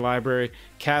back on your library,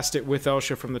 cast it with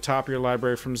Elsha from the top of your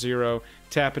library from 0,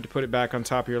 tap it to put it back on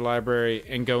top of your library,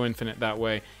 and go infinite that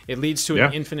way. It leads to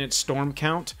an infinite storm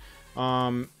count,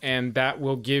 and that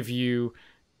will give you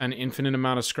an infinite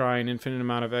amount of scry, an infinite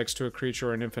amount of X to a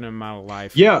creature, or an infinite amount of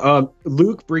life. Yeah,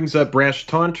 Luke brings up Brash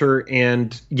Taunter,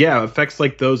 and yeah, effects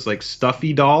like those, like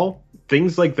Stuffy Doll,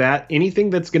 things like that, anything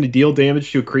that's going to deal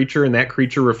damage to a creature and that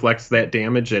creature reflects that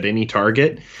damage at any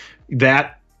target,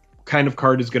 that kind of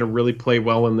card is going to really play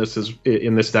well in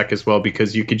this deck as well,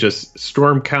 because you could just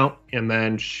storm count and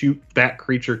then shoot that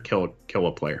creature, kill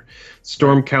a player.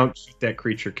 Storm count, shoot that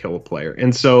creature, kill a player.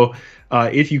 And so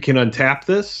if you can untap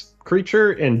this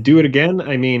creature and do it again,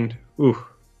 I mean, ooh,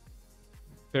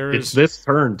 it's this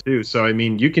turn too. So I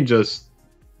mean, you can just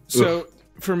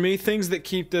for me, things that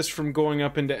keep this from going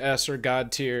up into S or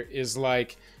God tier is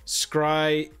like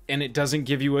scry, and it doesn't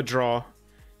give you a draw.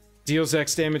 Deals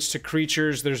X damage to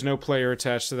creatures. There's no player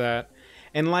attached to that.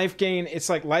 And life gain, it's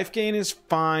like life gain is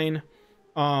fine.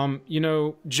 You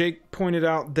know, Jake pointed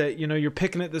out that, you know, you're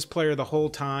picking at this player the whole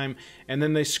time, and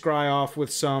then they scry off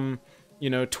with some, you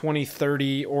know, 20,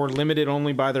 30, or limited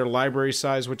only by their library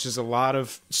size, which is a lot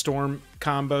of Storm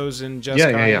combos in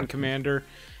Jeskai and Commander.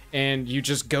 And you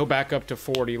just go back up to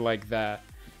 40 like that.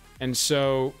 And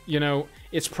so, you know,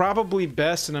 it's probably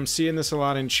best, and I'm seeing this a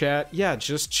lot in chat, yeah,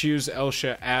 just choose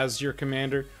Elsha as your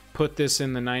commander. Put this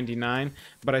in the 99.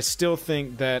 But I still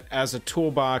think that as a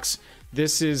toolbox,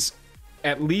 this is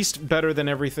at least better than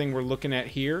everything we're looking at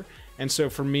here. And so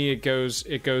for me, it goes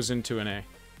into an A.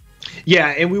 Yeah,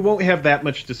 and we won't have that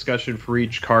much discussion for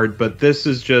each card, but this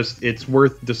is just, it's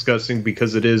worth discussing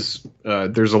because it is,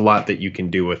 there's a lot that you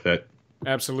can do with it.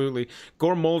 Absolutely.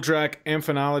 Gore Moldrak,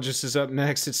 Amphenologist, is up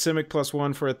next. It's Simic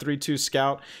 +1 for a 3/2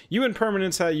 scout. You and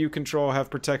permanents that you control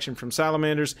have protection from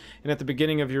salamanders, and at the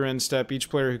beginning of your end step, each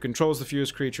player who controls the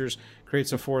fewest creatures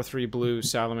creates a 4/3 blue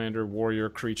salamander warrior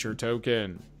creature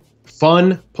token.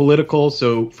 Fun, political,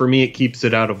 so for me it keeps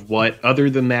it out of what. Other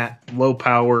than that, low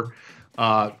power,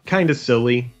 kind of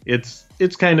silly. It's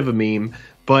kind of a meme,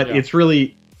 but it's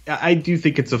really, I do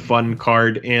think it's a fun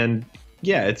card, and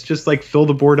yeah, it's just like fill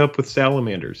the board up with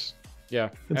salamanders. Yeah,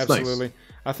 it's absolutely.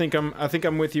 Nice. I think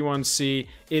I'm with you on C.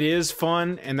 It is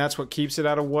fun, and that's what keeps it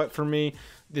out of what for me.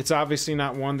 It's obviously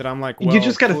not one that I'm like, well, you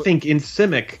just got to think in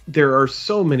Simic there are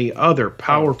so many other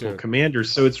powerful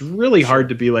commanders, so it's really hard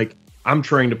to be like, I'm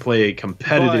trying to play a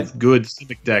competitive, good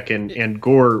Simic deck, and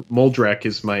Gore Moldrak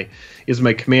is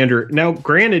my commander. Now,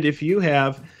 granted, if you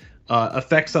have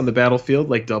effects on the battlefield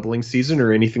like Doubling Season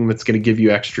or anything that's going to give you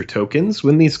extra tokens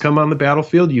when these come on the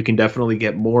battlefield, you can definitely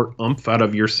get more oomph out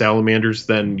of your salamanders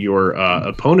than your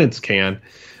opponents can.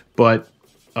 But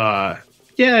yeah,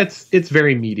 it's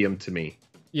very medium to me.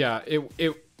 Yeah,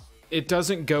 it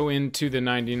doesn't go into the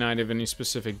 99 of any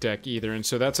specific deck either, and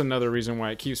so that's another reason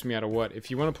why it keeps me out of what. If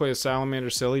you want to play a Salamander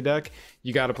silly deck,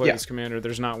 you got to play this commander.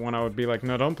 There's not one I would be like,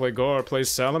 no, don't play Gore, play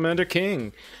Salamander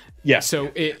King. Yeah.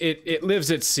 So it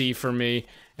lives at C for me,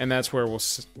 and that's where we'll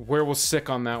sick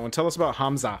on that one. Tell us about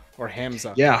Hamza or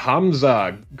Hamza. Yeah,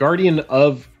 Hamza, Guardian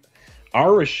of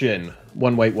Arishin,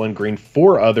 1 white, 1 green,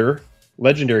 4 other.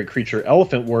 Legendary creature,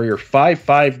 Elephant Warrior,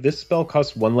 5/5. This spell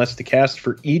costs 1 less to cast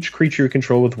for each creature you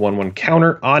control with 1/1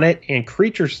 counter on it, and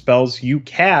creature spells you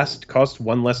cast cost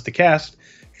 1 less to cast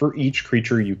for each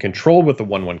creature you control with a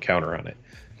 1/1 counter on it.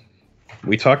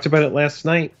 We talked about it last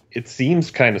night. It seems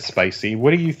kind of spicy.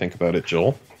 What do you think about it,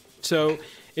 Joel? So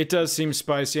it does seem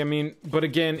spicy. I mean, but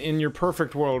again, in your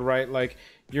perfect world, right? Like,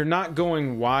 you're not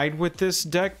going wide with this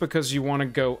deck because you want to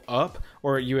go up,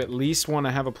 or you at least want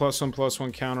to have a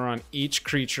 +1/+1 counter on each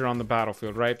creature on the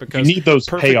battlefield, right? Because you need those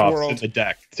payoffs in the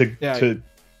deck to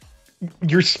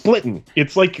you're splitting.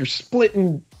 It's like you're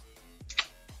splitting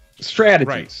strategies.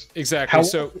 Right. Exactly. How,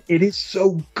 so it is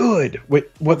so good with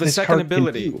what the this second card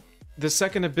ability. can do. The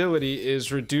second ability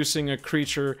is reducing a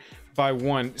creature by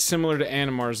 1, similar to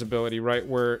Animar's ability, right?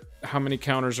 Where how many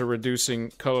counters are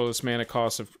reducing colorless mana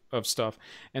costs of stuff.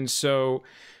 And so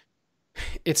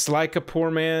it's like a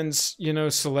poor man's,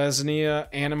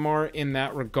 Selesnya Animar in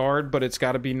that regard, but it's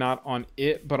got to be not on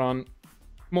it, but on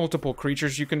multiple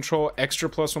creatures you control. Extra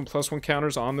 +1/+1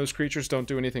 counters on those creatures don't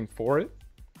do anything for it.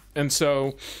 And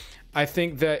so I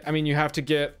think that, you have to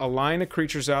get a line of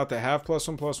creatures out that have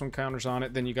 +1/+1 counters on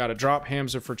it. Then you got to drop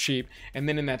Hamza for cheap. And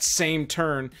then in that same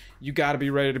turn, you got to be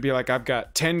ready to be like, I've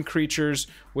got 10 creatures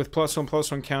with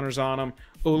 +1/+1 counters on them.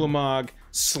 Ulamog,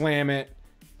 slam it,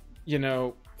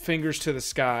 fingers to the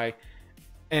sky.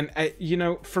 And,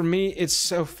 for me, it's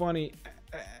so funny.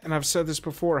 And I've said this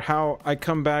before, how I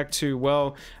come back to,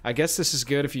 well, I guess this is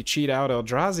good if you cheat out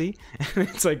Eldrazi.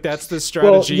 It's like, that's the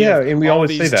strategy. Well, yeah, and we all always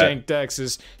these say that. jank decks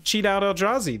is cheat out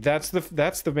Eldrazi.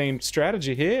 That's the main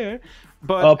strategy here.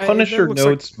 But Punisher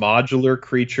notes, modular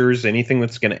creatures, anything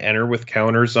that's going to enter with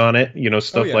counters on it.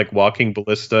 Stuff like Walking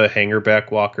Ballista,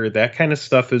 Hangerback Walker, that kind of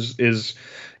stuff is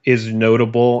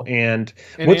notable. And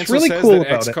what's Ansel really says cool that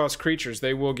about X-cost creatures,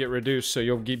 they will get reduced, so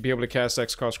you'll be able to cast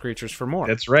X-cost creatures for more.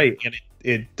 That's right, and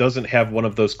it doesn't have one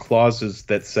of those clauses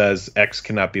that says X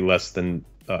cannot be less than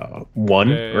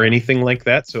 1 or anything like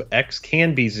that. So X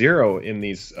can be 0 in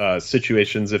these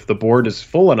situations. If the board is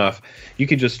full enough, you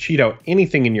can just cheat out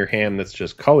anything in your hand that's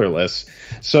just colorless.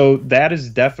 So that is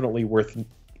definitely worth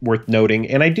noting.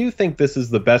 And I do think this is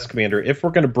the best commander. If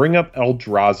we're going to bring up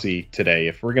Eldrazi today,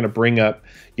 if we're going to bring up,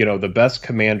 the best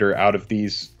commander out of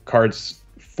these cards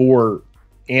for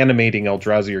animating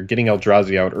Eldrazi or getting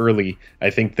Eldrazi out early, I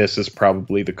think this is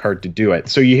probably the card to do it.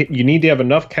 So you need to have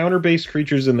enough counter-based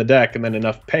creatures in the deck and then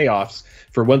enough payoffs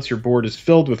for once your board is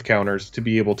filled with counters to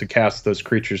be able to cast those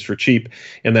creatures for cheap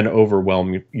and then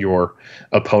overwhelm your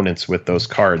opponents with those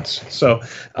cards. So,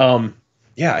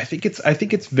 yeah, I think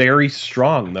it's very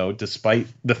strong, though, despite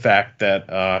the fact that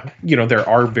there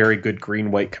are very good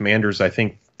green-white commanders. I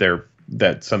think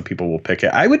that some people will pick it.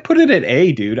 I would put it at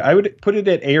A, dude. I would put it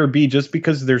at A or B just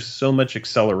because there's so much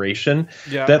acceleration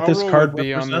that this card would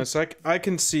be represents. on this. I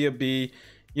can see a B.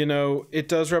 It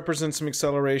does represent some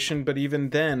acceleration, but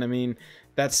even then,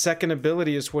 that second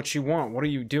ability is what you want. What are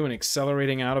you doing?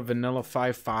 Accelerating out of vanilla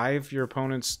 5/5? Your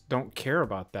opponents don't care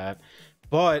about that.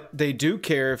 But they do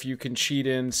care if you can cheat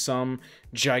in some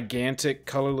gigantic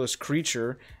colorless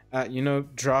creature.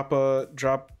 Drop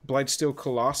Blightsteel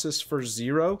Colossus for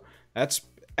 0. That's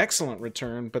excellent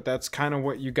return, but that's kind of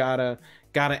what you gotta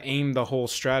aim the whole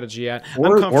strategy at.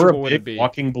 Or, I'm comfortable or with a it big being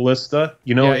walking ballista,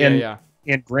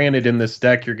 and granted, in this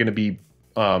deck you're going to be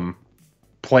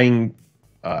playing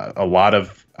a lot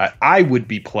of. I would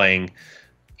be playing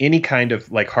any kind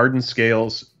of like hardened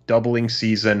scales, doubling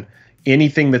season,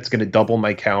 anything that's going to double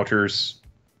my counters.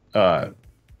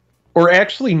 Or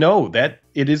actually, no, that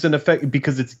it is an effect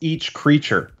because it's each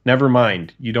creature. Never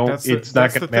mind. You don't. It's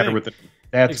not going to matter with it.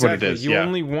 That's exactly. what it is.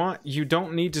 You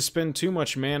don't need to spend too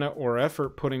much mana or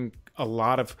effort putting a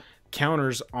lot of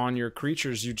counters on your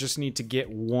creatures. You just need to get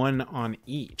one on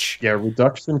each. Yeah,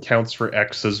 reduction counts for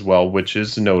X as well, which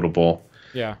is notable.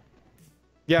 Yeah,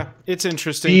 it's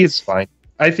interesting. B is fine.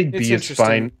 I think It's B is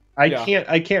fine. I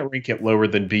can't rank it lower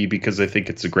than B because I think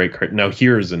it's a great card. Now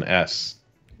here is an S.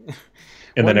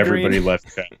 And then everybody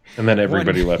left chat. And then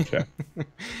everybody left chat.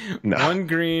 No. 1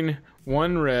 green,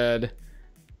 1 red,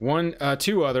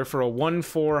 2 other for a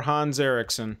 1/4 Hans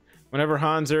Eriksson. Whenever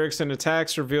Hans Eriksson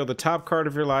attacks, reveal the top card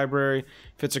of your library.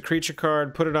 If it's a creature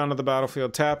card, put it onto the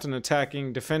battlefield tapped and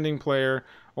attacking defending player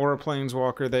or a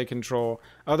planeswalker they control.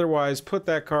 Otherwise, put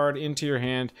that card into your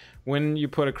hand. When you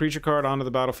put a creature card onto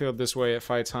the battlefield this way, it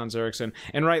fights Hans Eriksson.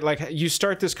 And right, like, you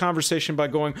start this conversation by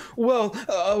going, well,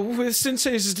 with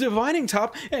Sensei's Divining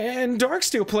Top and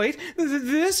Darksteel Plate,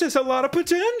 this is a lot of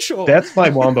potential. That's my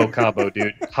Wombo combo,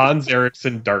 dude. Hans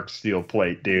Eriksson, Darksteel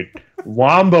Plate, dude.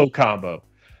 Wombo combo.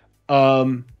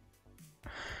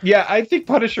 Yeah, I think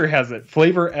Punisher has it.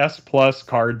 Flavor S plus,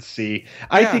 card C.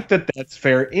 I think that's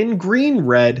fair. In green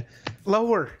red,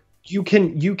 lower. You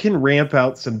can ramp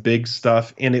out some big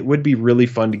stuff, and it would be really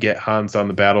fun to get Hans on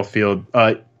the battlefield.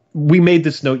 We made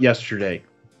this note yesterday.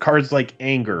 Cards like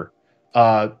Anger,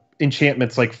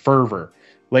 enchantments like Fervor.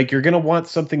 Like, you're gonna want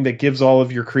something that gives all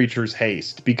of your creatures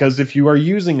haste, because if you are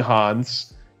using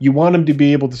Hans, you want him to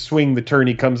be able to swing the turn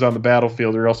he comes on the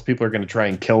battlefield, or else people are going to try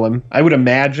and kill him. I would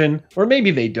imagine, or maybe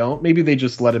they don't. Maybe they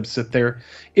just let him sit there.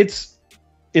 It's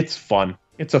fun.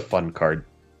 It's a fun card.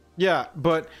 Yeah,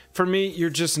 but for me,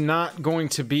 you're just not going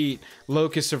to beat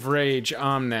Locus of Rage,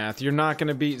 Omnath. You're not going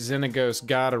to beat Xenagos,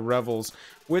 God of Revels,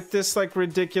 with this like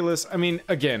ridiculous. I mean,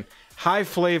 again, high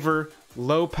flavor,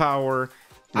 low power.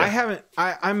 Yeah.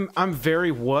 I'm very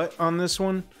what on this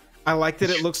one. I like that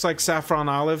it looks like Saffron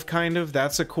Olive, kind of.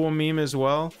 That's a cool meme as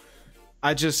well.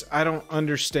 I don't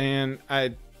understand.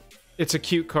 It's a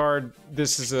cute card.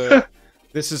 This is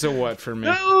a what for me?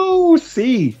 No,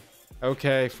 C.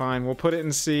 Okay, fine. We'll put it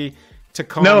in C to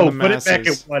calm the masses. Put it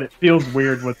back at what? It feels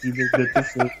weird once you did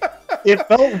this. It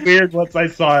felt weird once I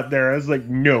saw it there. I was like,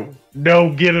 no,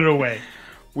 get it away.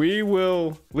 We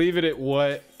will leave it at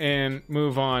what and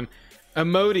move on.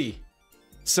 Emoti,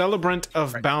 Celebrant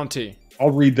of Bounty. I'll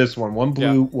read this one. 1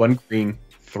 blue, 1 green,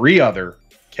 3 other.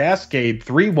 Cascade,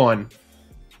 3/1.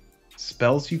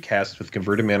 Spells you cast with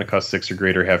converted mana cost 6 or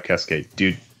greater have Cascade.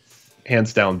 Dude,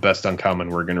 hands down, best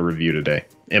uncommon we're going to review today,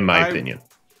 in my opinion.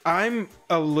 I'm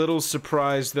a little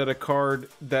surprised that a card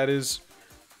that is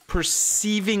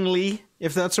perceivingly,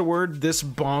 if that's a word, this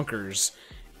bonkers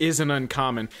is an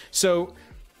uncommon. So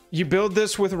you build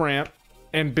this with ramp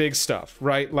and big stuff,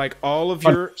 right? Like all of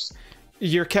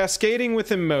you're cascading with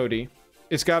Emoti.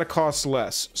 It's got to cost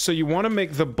less. So you want to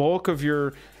make the bulk of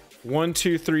your 1,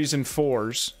 2, 3s, and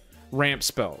 4s ramp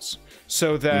spells.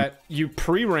 So that you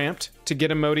pre-ramped to get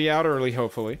Emoti out early,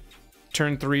 hopefully.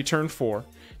 Turn 3, turn 4.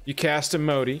 You cast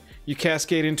Emoti. You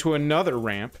cascade into another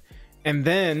ramp. And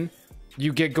then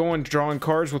you get going drawing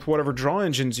cards with whatever draw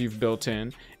engines you've built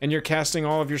in. And you're casting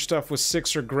all of your stuff with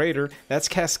 6 or greater. That's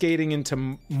cascading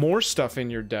into more stuff in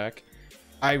your deck.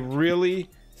 I really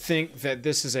think that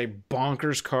this is a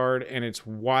bonkers card, and it's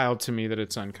wild to me that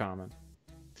it's uncommon.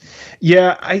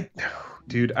 Yeah,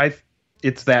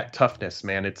 it's that toughness,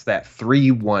 man. It's that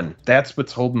 3/1. That's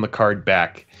what's holding the card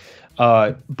back.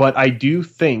 But I do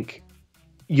think,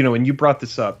 and you brought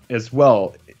this up as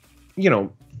well, a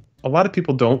lot of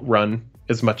people don't run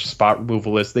as much spot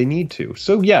removal as they need to.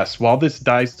 So yes, while this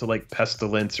dies to like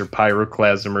Pestilence or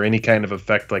Pyroclasm or any kind of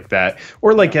effect like that,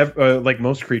 or like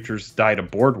most creatures die to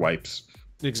board wipes.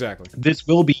 Exactly. This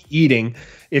will be eating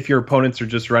if your opponents are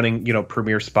just running,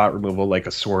 premier spot removal like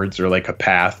a Swords or like a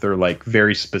Path or like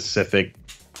very specific,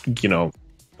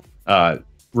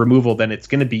 removal, then it's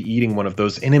going to be eating one of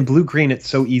those. And in blue-green, it's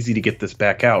so easy to get this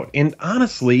back out. And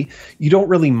honestly, you don't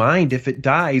really mind if it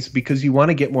dies because you want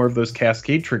to get more of those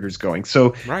cascade triggers going. So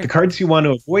the cards you want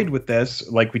to avoid with this,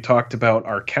 like we talked about,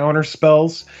 are counter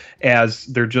spells, as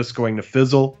they're just going to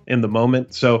fizzle in the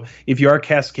moment. So if you are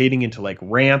cascading into like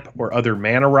ramp or other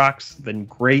mana rocks, then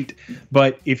great.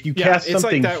 But if you cast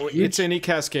something like that, huge, it's any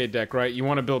cascade deck, right? You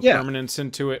want to build permanence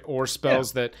into it or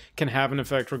spells that can have an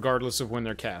effect regardless of when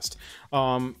they're cast.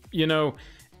 You know,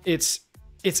 it's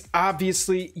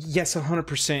obviously, yes,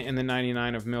 100% in the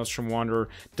 99 of Maelstrom Wanderer.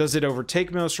 Does it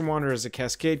overtake Maelstrom Wanderer as a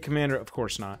Cascade commander? Of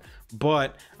course not.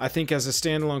 But I think as a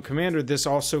standalone commander, this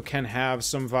also can have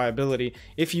some viability.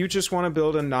 If you just want to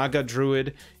build a Naga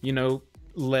Druid, you know,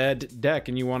 led deck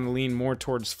and you want to lean more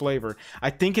towards flavor, I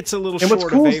think it's a little short. And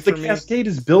what's cool is the Cascade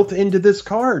is built into this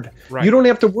card. Right. You don't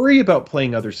have to worry about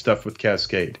playing other stuff with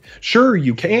Cascade. Sure,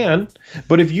 you can,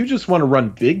 but if you just want to run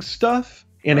big stuff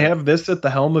and have this at the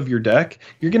helm of your deck,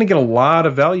 you're going to get a lot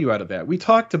of value out of that. We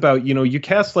talked about, you know, you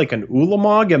cast like an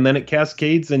Ulamog and then it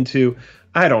cascades into,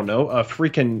 I don't know, a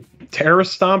freaking Terra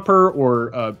Stomper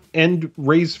or End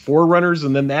Raise Forerunners,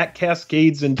 and then that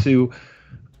cascades into,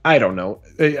 I don't know.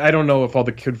 I don't know if all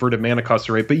the converted mana costs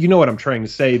are right, but you know what I'm trying to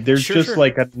say. There's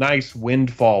like a nice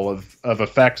windfall of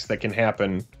effects that can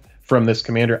happen from this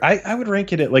commander. I would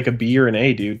rank it at like a B or an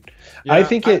A, dude. Yeah, I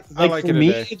think it, like for me,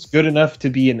 it's good enough to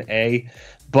be an A,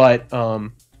 but no,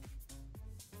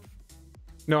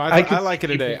 I like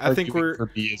it at A. I think we're for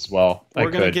B as well.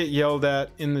 We're gonna get yelled at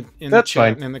in the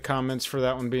chat and in the comments for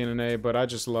that one being an A, but I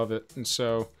just love it, and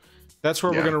so that's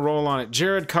where we're gonna roll on it.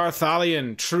 Jared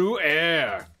Carthalion, True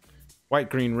Air. White,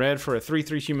 green, red for a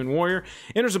 3/3 human warrior.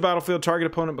 Enters the battlefield, target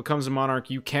opponent becomes a monarch.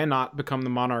 You cannot become the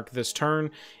monarch this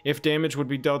turn. If damage would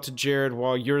be dealt to Jared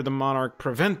while you're the monarch,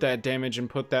 prevent that damage and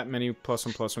put that many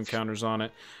 +1/+1 counters on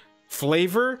it.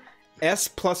 Flavor,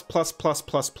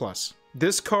 S++++++.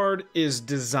 This card is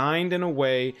designed in a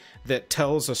way that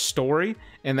tells a story,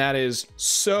 and that is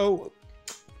so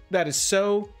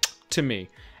to me.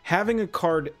 Having a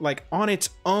card like on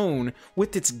its own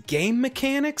with its game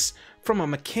mechanics, from a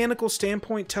mechanical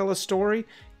standpoint, tell a story.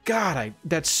 God,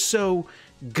 that's so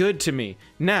good to me.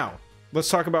 Now, let's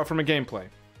talk about from a gameplay.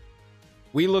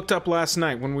 We looked up last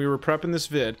night when we were prepping this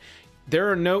vid.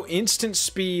 There are no instant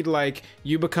speed like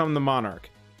you become the monarch.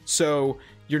 So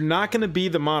you're not going to be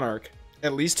the monarch,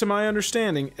 at least to my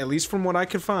understanding, at least from what I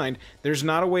could find. There's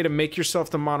not a way to make yourself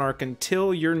the monarch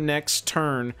until your next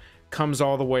turn comes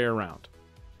all the way around.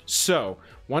 So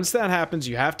once that happens,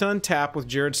 you have to untap with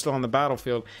Jared still on the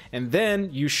battlefield, and then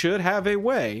you should have a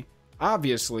way,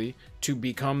 obviously, to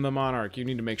become the monarch. You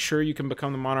need to make sure you can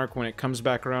become the monarch when it comes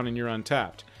back around and you're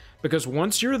untapped. Because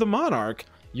once you're the monarch,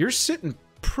 you're sitting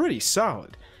pretty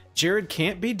solid. Jared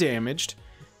can't be damaged.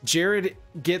 Jared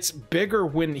gets bigger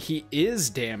when he is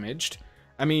damaged.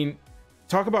 I mean,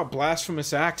 talk about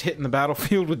Blasphemous Act hitting the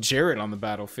battlefield with Jared on the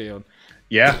battlefield.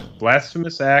 Yeah,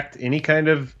 Blasphemous Act, any kind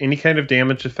of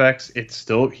damage effects,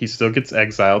 he still gets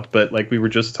exiled, but like we were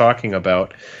just talking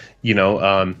about, you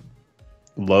know,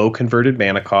 low converted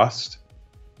mana cost,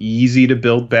 easy to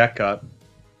build back up.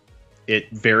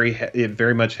 It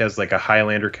very much has like a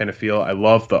Highlander kind of feel. I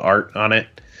love the art on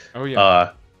it. Oh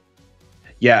yeah.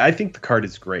 Yeah, I think the card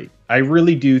is great. I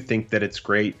really do think that it's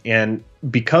great, and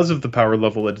because of the power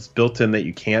level, it is built in that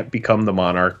you can't become the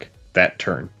monarch that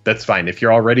turn. That's fine. If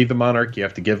you're already the monarch, you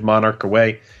have to give monarch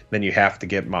away, then you have to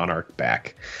get monarch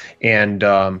back. And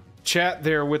chat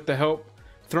there with the help.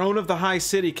 Throne of the High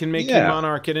City can make you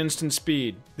monarch at instant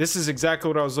speed. This is exactly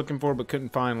what I was looking for but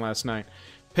couldn't find last night.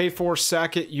 Pay 4,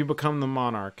 sack it, you become the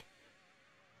monarch.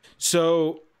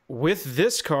 So with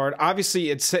this card, obviously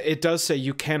it does say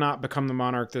you cannot become the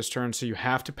monarch this turn, so you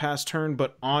have to pass turn,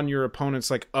 but on your opponent's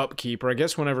like upkeep, or I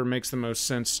guess whenever it makes the most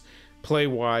sense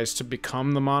play-wise to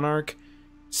become the monarch,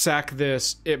 sack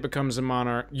this, it becomes a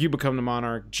monarch, you become the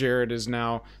monarch. Jared is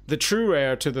now the true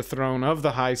heir to the throne of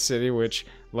the High City, which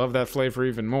love that flavor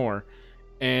even more,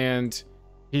 and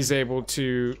he's able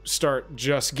to start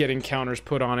just getting counters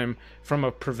put on him from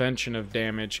a prevention of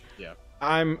damage.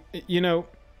 You know,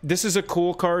 this is a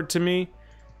cool card to me.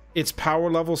 Its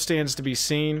power level stands to be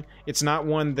seen. It's not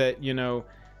one that, you know,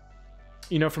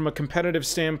 from a competitive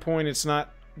standpoint, it's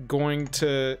not going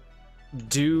to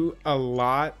do a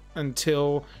lot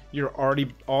until you're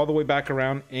already all the way back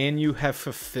around and you have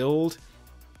fulfilled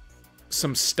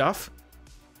some stuff.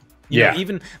 You know,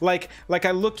 even like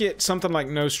I look at something like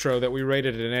Nostro that we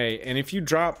rated an A, and if you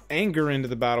drop anger into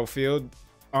the battlefield,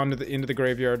 into the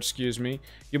graveyard, excuse me.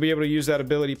 You'll be able to use that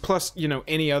ability plus, you know,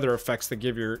 any other effects that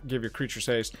give your creatures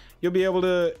haste. You'll be able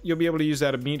to use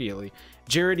that immediately.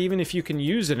 Jared, even if you can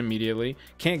use it immediately,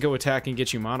 can't go attack and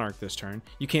get you Monarch this turn.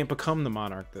 You can't become the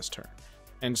Monarch this turn.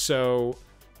 And so,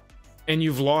 and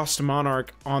you've lost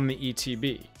Monarch on the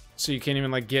ETB. So you can't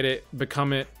even like get it,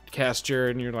 become it, cast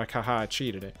Jared, and you're like, haha, I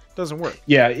cheated it. Doesn't work.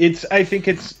 Yeah, I think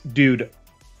it's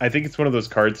one of those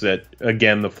cards that,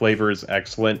 again, the flavor is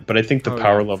excellent, but I think the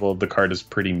power level of the card is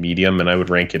pretty medium, and I would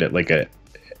rank it at like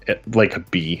a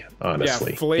B,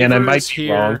 honestly. Yeah, and I might be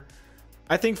wrong.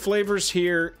 I think flavor's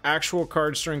here, actual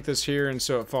card strength is here, and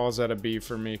so it falls at a B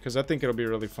for me, because I think it'll be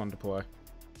really fun to play.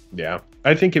 Yeah,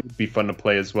 I think it would be fun to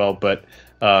play as well, but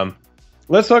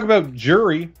let's talk about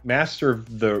Jury, Master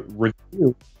of the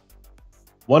Review.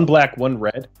 1 black, 1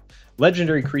 red.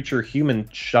 Legendary creature, human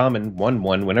shaman,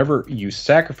 1/1. Whenever you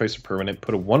sacrifice a permanent,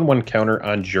 put a 1/1 counter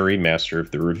on Jury, Master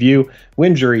of the Review.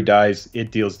 When Jury dies,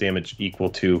 it deals damage equal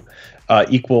to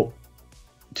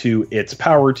its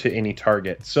power to any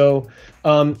target. So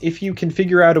if you can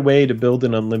figure out a way to build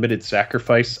an unlimited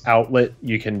sacrifice outlet,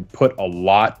 you can put a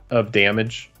lot of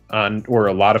damage on, or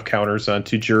a lot of counters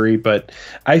onto Jury. But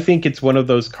I think it's one of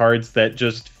those cards that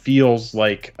just feels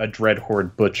like a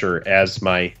Dreadhorde Butcher as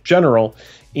my general.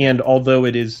 And although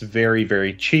it is very,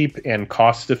 very cheap and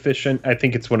cost efficient, I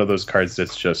think it's one of those cards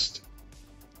that's just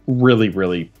really,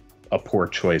 really a poor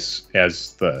choice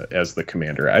as the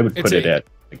commander. I would put it at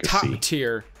like a top C.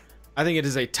 tier. I think it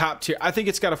is a top tier. I think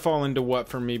it's got to fall into what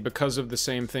for me because of the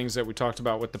same things that we talked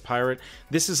about with the pirate.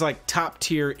 This is like top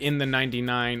tier in the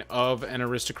 99 of an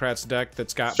aristocrats deck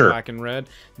that's got black and red.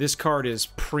 This card is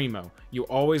primo. You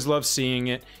always love seeing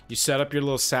it. You set up your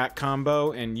little sack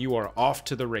combo and you are off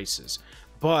to the races.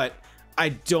 But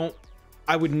I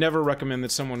would never recommend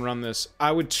that someone run this.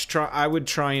 I would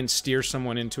try and steer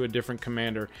someone into a different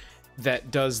commander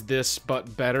that does this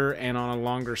but better and on a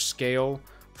longer scale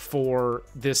for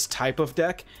this type of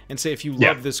deck, and say if you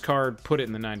love this card, put it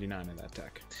in the 99 of that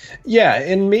deck. Yeah,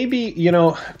 and maybe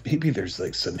there's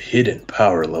like some hidden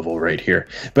power level right here,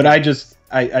 but I just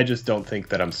don't think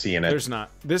that I'm seeing it. There's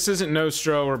not. This isn't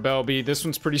Nostro or Belby. This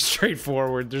one's pretty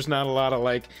straightforward. There's not a lot of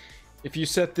like, if you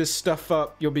set this stuff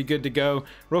up, you'll be good to go.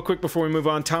 Real quick before we move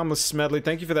on, Thomas Smedley,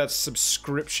 thank you for that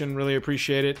subscription. Really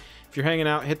appreciate it. If you're hanging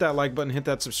out, hit that like button, hit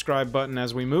that subscribe button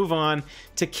as we move on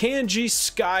to Kanji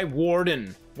Sky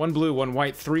Warden. 1 blue, 1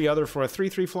 white, 3 other for a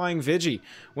 3/3 flying Vigi.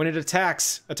 When it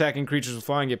attacks, attacking creatures with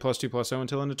flying get +2/+0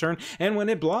 until end of turn. And when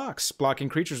it blocks, blocking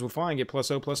creatures with flying get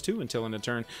 +0/+2 until end of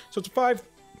turn. So it's a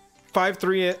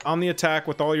 5/3 on the attack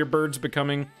with all your birds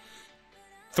becoming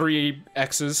 3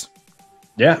 X's.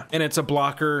 Yeah. And it's a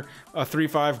blocker, a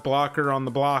 3/5 blocker on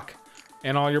the block,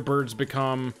 and all your birds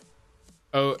become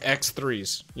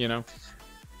X3s, you know?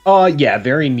 Yeah,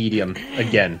 very medium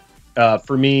again.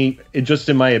 For me, just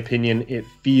in my opinion, it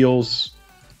feels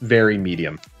very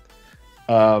medium.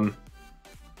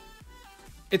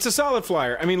 It's a solid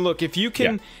flyer. I mean, look, if you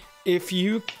can... If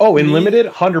you in limited,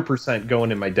 100%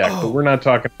 going in my deck, but we're not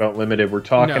talking about limited. We're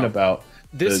talking about...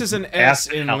 This is an S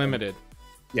in limited.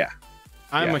 Yeah.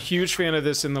 I'm a huge fan of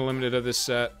this in the limited of this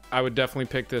set. I would definitely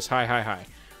pick this high.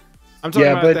 I'm talking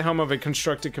about at the helm of a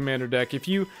constructed commander deck.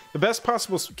 The best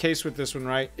possible case with this one,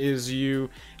 right, is you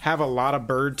have a lot of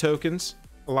bird tokens,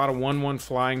 a lot of 1/1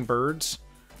 flying birds,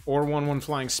 or 1/1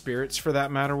 flying spirits for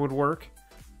that matter would work.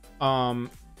 And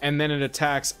then it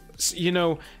attacks,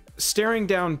 staring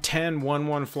down 10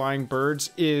 1/1 flying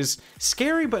birds is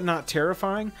scary but not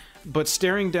terrifying, but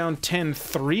staring down 10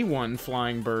 3/1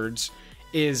 flying birds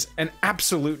is an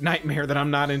absolute nightmare that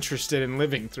I'm not interested in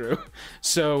living through.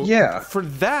 So for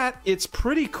that, it's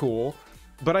pretty cool.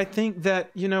 But I think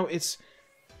that, it's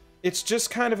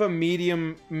just kind of a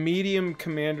medium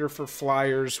commander for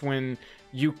flyers when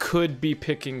you could be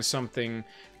picking something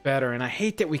better. And I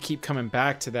hate that we keep coming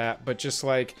back to that, but just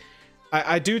like,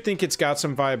 I do think it's got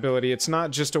some viability. It's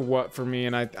not just a what for me,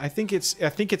 and I think it's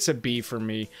a B for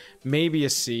me, maybe a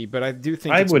C, but I do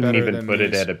think I wouldn't even put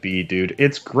it at a B, dude.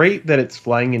 It's great that it's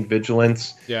flying in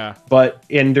vigilance. Yeah.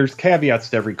 And there's caveats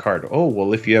to every card. Oh,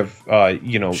 well, if you have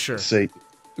say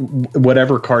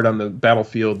whatever card on the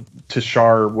battlefield,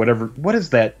 Tashar, whatever. What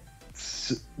is that?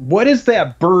 What is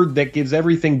that bird that gives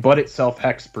everything but itself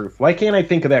hexproof? Why can't I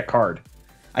think of that card?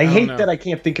 I hate that I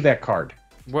can't think of that card.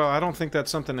 Well, I don't think that's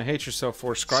something to hate yourself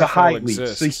for. Scryfall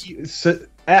exists.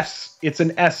 It's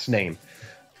an S name.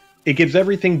 It gives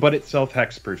everything but itself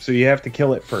hexproof, so you have to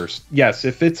kill it first. Yes,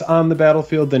 if it's on the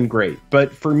battlefield, then great.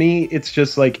 But for me, it's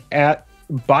just like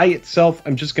by itself,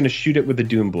 I'm just going to shoot it with a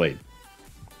Doom Blade.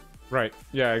 Right.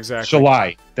 Yeah, exactly.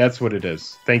 July. That's what it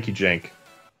is. Thank you, Jank.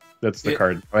 That's the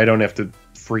card. I don't have to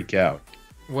freak out.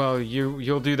 Well,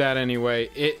 you'll do that anyway.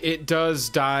 It does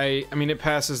die. I mean, it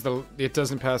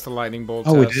doesn't pass the lightning bolt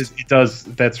test. It does.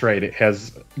 That's right. It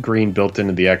has green built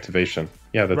into the activation.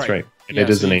 Yeah, that's right. And Yeah, it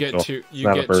is so an you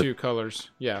angel. get two colors.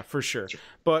 Yeah, for sure.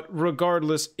 But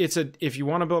regardless, if you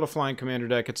want to build a flying commander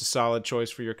deck, it's a solid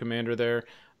choice for your commander there.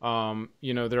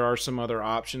 You know, there are some other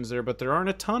options there, but there aren't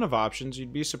a ton of options.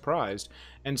 You'd be surprised.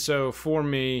 And so for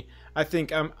me, I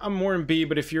think I'm more in B,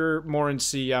 but if you're more in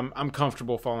C, I'm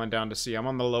comfortable falling down to C. I'm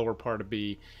on the lower part of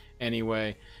B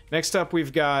anyway. Next up,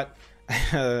 we've got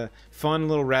a fun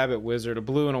little rabbit wizard, a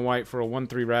blue and a white for a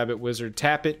 1/3 rabbit wizard.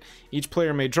 Tap it. Each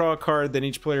player may draw a card, then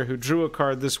each player who drew a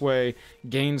card this way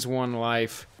gains 1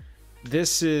 life.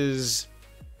 This is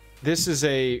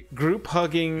a group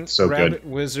hugging rabbit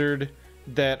wizard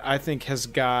that I think has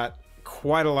got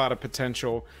quite a lot of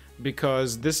potential,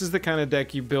 because this is the kind of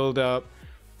deck you build up.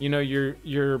 You know,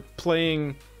 you're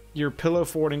playing your pillow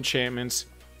fort enchantments,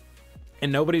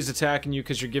 and nobody's attacking you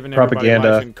because you're giving everybody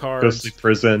life and cards. Ghostly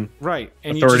Prison, right?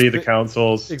 And Authority of the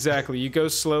Councils. Exactly. You go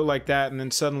slow like that, and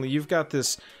then suddenly you've got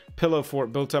this pillow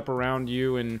fort built up around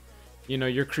you, and you know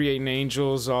you're creating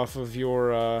angels off of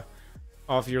your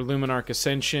Luminarch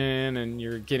Ascension, and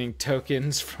you're getting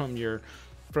tokens from your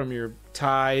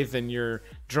tithe, and you're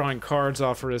drawing cards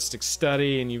off Heuristic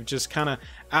Study, and you've just kind of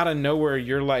out of nowhere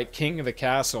you're like king of the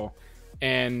castle,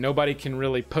 and nobody can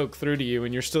really poke through to you,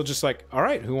 and you're still just like, all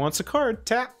right, who wants a card?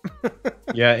 Tap.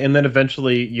 Yeah, and then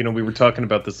eventually, you know, we were talking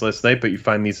about this last night, but you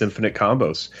find these infinite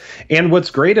combos. And what's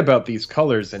great about these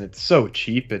colors, and it's so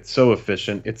cheap, it's so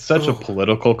efficient, it's such a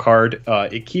political card.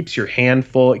 It keeps your hand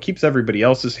full, it keeps everybody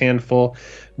else's hand full.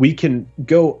 We can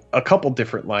go a couple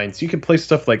different lines. You can play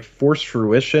stuff like Force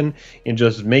Fruition and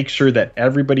just make sure that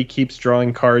everybody keeps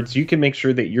drawing cards. You can make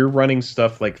sure that you're running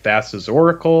stuff like Thassa's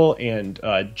Oracle and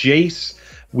Jace,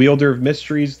 Wielder of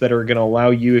Mysteries, that are going to allow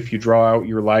you, if you draw out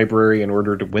your library in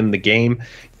order to win the game.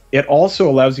 It also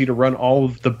allows you to run all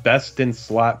of the best in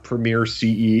slot premier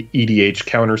CE EDH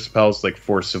counter spells like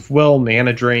Force of Will,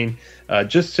 Mana Drain,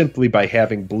 just simply by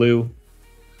having blue.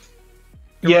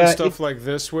 Stuff like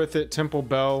this with it. Temple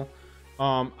Bell.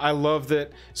 I love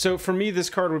that. So for me, this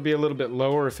card would be a little bit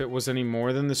lower if it was any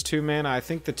more than this 2 mana. I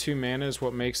think the 2 mana is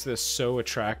what makes this so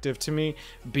attractive to me.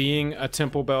 Being a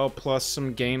Temple Bell plus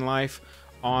some gain life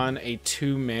on a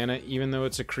 2 mana, even though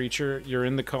it's a creature, you're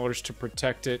in the colors to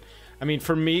protect it. I mean,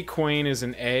 for me, Quain is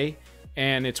an A,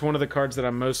 and it's one of the cards that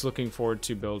I'm most looking forward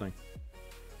to building.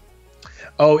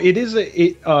 Oh, it is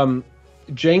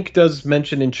Jank does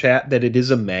mention in chat that it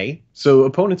is a May, so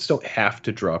opponents don't have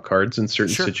to draw cards in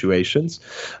certain situations.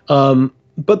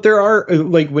 But there are,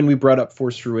 like when we brought up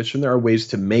Force Fruition, there are ways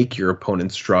to make your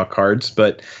opponents draw cards.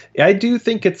 But I do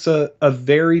think it's a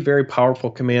very, very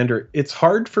powerful commander. It's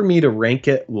hard for me to rank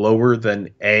it lower than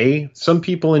A. Some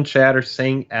people in chat are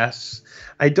saying S.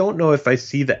 I don't know if I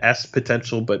see the S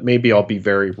potential, but maybe I'll be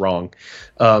very wrong.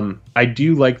 I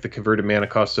do like the converted mana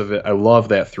cost of it. I love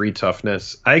that 3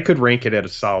 toughness. I could rank it at a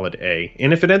solid A.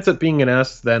 And if it ends up being an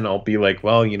S, then I'll be like,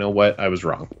 well, you know what? I was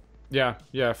wrong.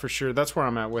 Yeah, for sure. That's where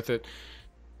I'm at with it.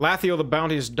 Lathiel the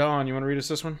Bounteous Dawn. You want to read us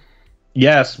this one?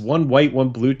 Yes, 1 white, 1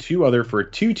 blue, 2 other for a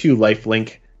 2/2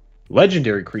 lifelink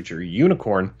legendary creature,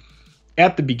 Unicorn.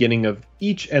 At the beginning of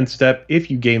each end step,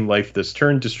 if you gain life this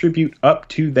turn, distribute up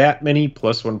to that many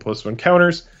 +1/+1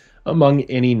 counters among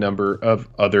any number of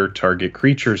other target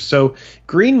creatures. So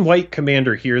green-white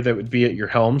commander here that would be at your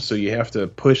helm, so you have to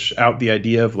push out the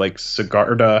idea of like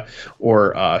Sigarda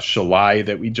or Shalai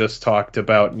that we just talked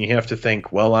about, and you have to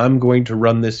think, well, I'm going to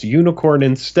run this Unicorn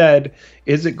instead.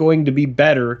 Is it going to be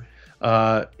better?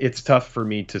 It's tough for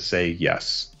me to say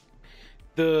yes.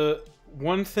 The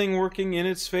one thing working in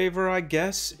its favor, I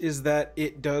guess, is that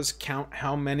it does count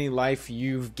how many life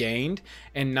you've gained,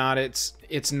 and not it's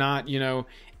not, you know,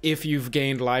 if you've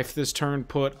gained life this turn,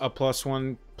 put a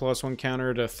 +1/+1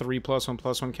 counter to 3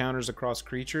 +1/+1 counters across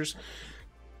creatures,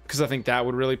 because I think that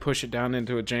would really push it down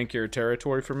into a jankier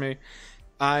territory for me.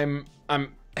 I'm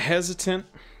hesitant.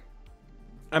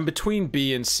 I'm between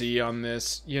B and C on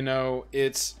this. You know,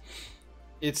 it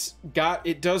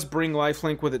does bring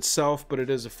lifelink with itself, but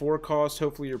it is a 4 cost.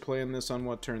 Hopefully you're playing this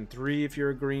on turn 3 if you're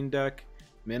a green deck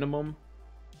minimum.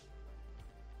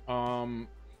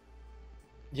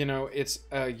 You know, it's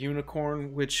a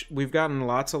Unicorn, which we've gotten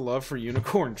lots of love for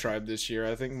Unicorn Tribe this year.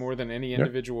 I think more than any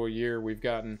individual year we've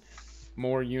gotten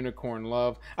more Unicorn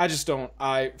love. I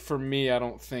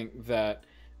don't think that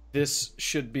this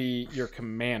should be your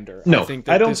commander. No, I think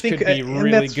that this could be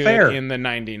really good in the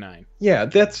 99. Yeah,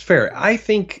 that's fair. I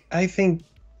think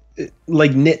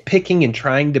like nitpicking and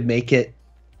trying to make it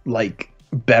like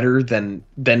better than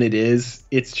it is.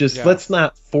 It's just let's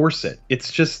not force it.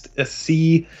 It's just a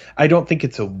C. I don't think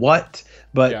it's a what,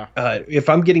 but if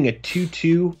I'm getting a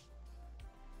 2/2,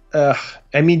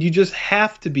 I mean, you just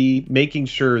have to be making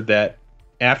sure that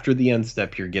after the end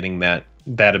step you're getting that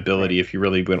ability if you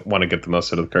really want to get the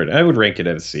most out of the card. I would rank it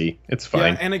at a C. It's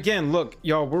fine. Yeah, and again, look,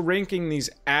 y'all, we're ranking these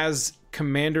as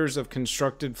commanders of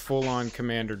constructed full-on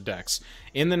commander decks.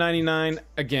 In the 99,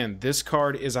 again, this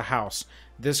card is a house.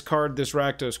 This card, this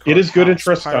Rakdos card, it is good in house.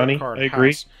 Trustani. Card, I agree.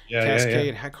 House. Yeah,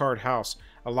 Cascade card house.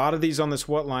 A lot of these on this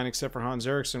what line, except for Hans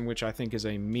Eriksson, which I think is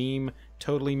a meme,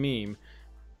 totally meme.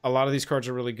 A lot of these cards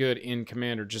are really good in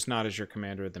commander, just not as your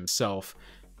commander themselves.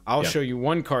 I'll show you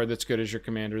one card that's good as your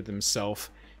commander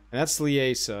themselves, and that's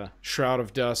Liesa, Shroud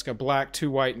of Dusk, a black, 2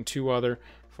 white, and 2 other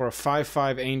for a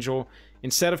 5/5 angel.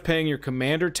 Instead of paying your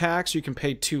commander tax, you can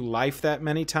pay 2 life that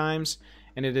many times,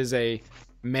 and it is a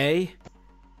May.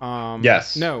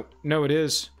 Yes. No, it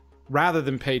is. Rather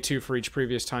than pay 2 for each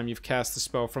previous time you've cast the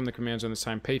spell from the command zone this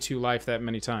time, pay 2 life that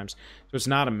many times. So it's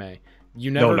not a May. You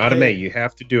never not a May. You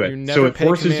have to do it. So it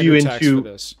forces you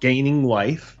into gaining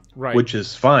life. Right. Which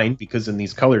is fine, because in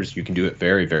these colors you can do it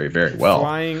very, very, very well.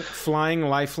 Flying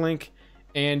lifelink,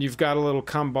 and you've got a little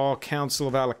Kambal Council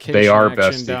of Allocation they are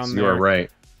action down besties. there. You are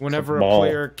right. Whenever a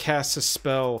player casts a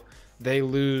spell, they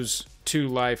lose 2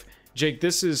 life. Jake,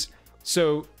 this is...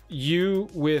 So, you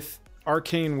with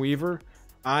Arcane Weaver,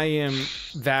 I am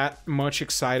that much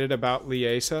excited about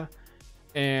Liesa,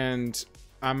 and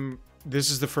this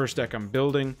is the first deck I'm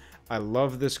building. I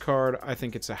love this card. I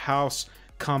think it's a house.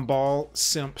 Kambal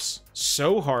simps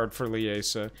so hard for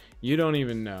Liesa, you don't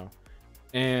even know.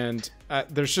 And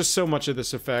there's just so much of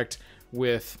this effect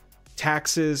with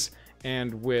taxes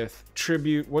and with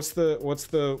tribute. What's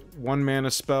the 1 mana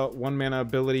spell, 1 mana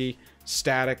ability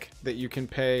static that you can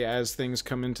pay as things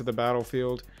come into the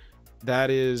battlefield? That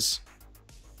is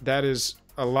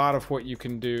a lot of what you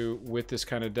can do with this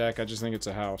kind of deck. I just think it's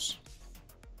a house.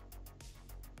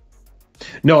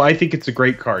 No, I think it's a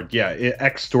great card. Yeah,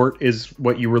 Extort is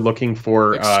what you were looking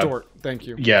for. Extort, thank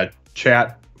you. Yeah,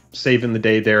 chat saving the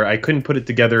day there. I couldn't put it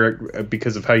together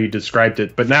because of how you described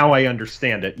it, but now I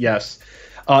understand it. Yes.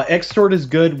 Extort is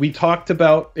good. We talked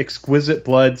about Exquisite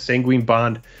Blood, Sanguine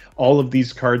Bond, all of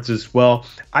these cards as well.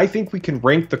 I think we can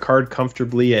rank the card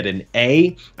comfortably at an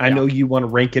A. I know you want to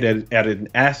rank it at an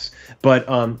S, but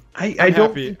I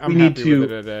don't think we need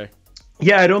to...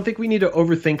 Yeah, I don't think we need to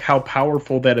overthink how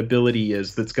powerful that ability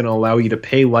is that's going to allow you to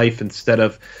pay life instead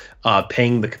of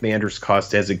paying the commander's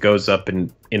cost as it goes up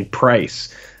in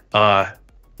price.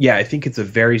 Yeah, I think it's a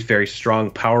very, very strong,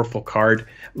 powerful card.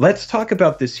 Let's talk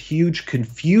about this huge,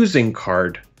 confusing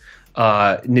card,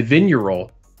 Nivinural,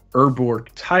 Urborg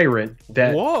Tyrant,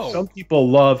 that some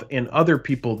people love and other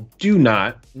people do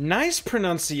not. Nice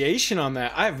pronunciation on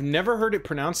that. I've never heard it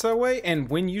pronounced that way, and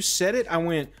when you said it, I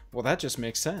went, well, that just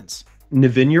makes sense.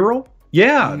 Nivinural?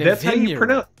 Yeah, that's how you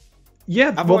pronounce.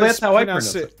 Yeah, well, that's how I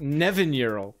pronounce it.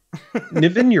 Nivinural.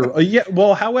 Nivinural. Yeah,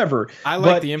 well, however, I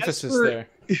like the emphasis there.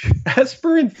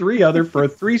 Esper and 3 other for a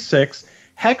 3/6,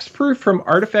 hexproof from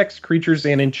artifacts, creatures,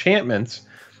 and enchantments.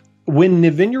 When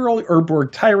Nivinural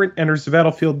Urborg Tyrant enters the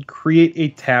battlefield, create a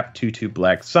tap 2/2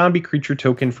 black zombie creature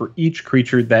token for each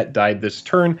creature that died this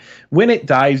turn. When it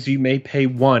dies, you may pay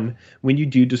 1 when you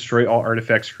do destroy all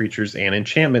artifacts, creatures, and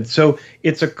enchantments. So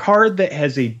it's a card that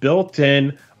has a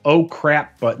built-in oh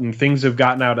crap button. Things have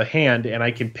gotten out of hand, and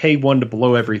I can pay 1 to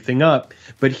blow everything up.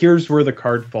 But here's where the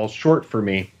card falls short for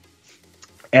me.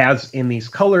 As in these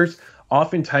colors,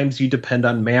 oftentimes you depend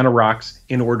on mana rocks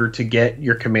in order to get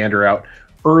your commander out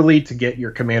early, to get your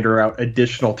commander out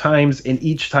additional times, and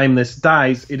each time this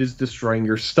dies, it is destroying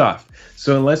your stuff.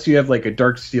 So unless you have like a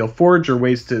Darksteel Forge or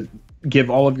ways to give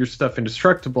all of your stuff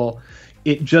indestructible,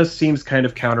 it just seems kind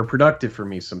of counterproductive for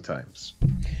me sometimes.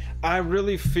 I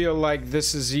really feel like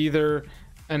this is either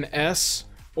an S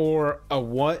or a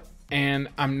what, and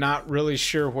I'm not really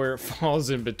sure where it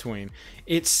falls in between.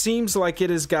 It seems like it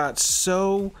has got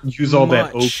so use all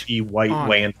that OP white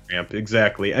land ramp.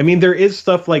 Exactly. I mean, there is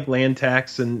stuff like land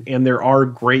tax, and there are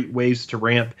great ways to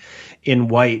ramp in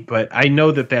white, but I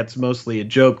know that that's mostly a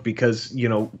joke because, you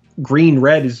know, green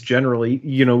red is generally,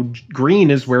 you know,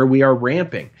 green is where we are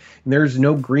ramping, and there's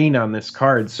no green on this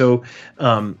card. So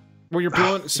well, you're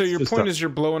blowing. So your point is you're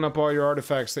blowing up all your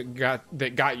artifacts that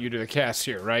got you to the cast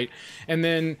here, right? And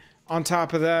then on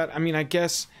top of that, I mean, I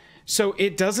guess. So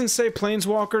it doesn't say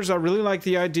Planeswalkers. I really like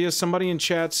the idea. Somebody in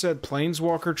chat said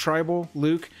Planeswalker Tribal.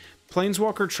 Luke,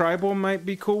 Planeswalker Tribal might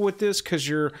be cool with this because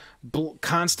you're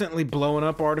constantly blowing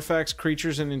up artifacts,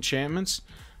 creatures, and enchantments.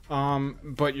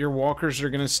 but your walkers are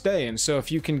going to stay. And so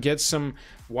if you can get some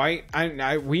white,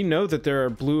 we know that there are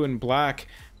blue and black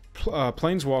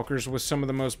planeswalkers with some of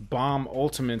the most bomb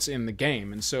ultimates in the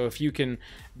game. And so if you can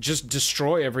just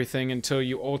destroy everything until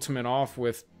you ultimate off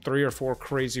with 3 or 4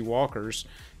 crazy walkers,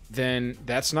 then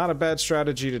that's not a bad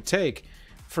strategy to take.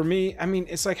 For me, I mean,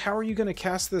 it's like, how are you going to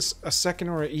cast this a second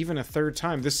or even a third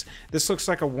time? This looks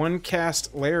like a one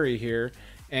cast Larry here,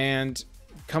 and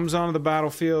comes onto the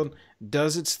battlefield,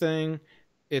 does its thing.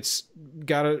 It's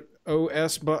got a oh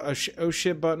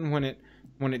shit button.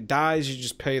 When it dies, you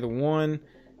just pay the 1.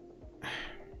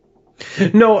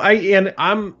 No,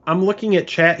 I'm looking at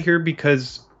chat here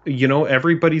because, you know,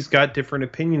 everybody's got different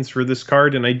opinions for this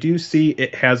card, and I do see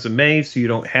it has a May, so you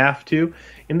don't have to.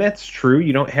 And that's true.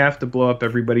 You don't have to blow up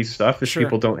everybody's stuff if Sure.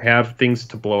 people don't have things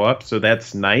to blow up. So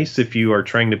that's nice if you are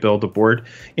trying to build a board.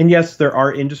 And yes, there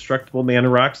are indestructible mana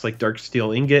rocks like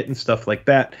Darksteel Ingot and stuff like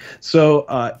that. So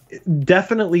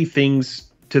definitely things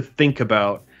to think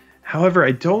about. However,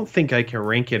 I don't think I can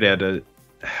rank it at a...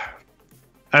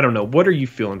 I don't know. What are you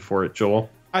feeling for it, Joel?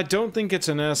 I don't think it's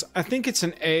an S. I think it's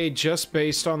an A just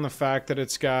based on the fact that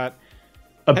it's got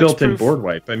a built-in board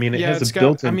wipe. I mean, it has a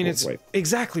built-in board wipe.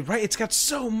 Exactly right. It's got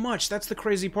so much. That's the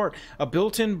crazy part. A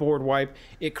built-in board wipe.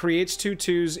 It creates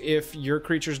 2/2s if your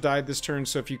creatures died this turn.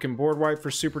 So if you can board wipe for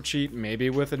super cheap, maybe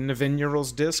with a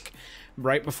Nevinyrral's Disc,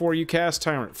 right before you cast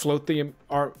Tyrant, float the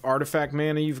artifact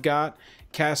mana you've got,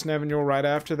 cast Nevinyrral right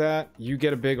after that, you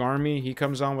get a big army. He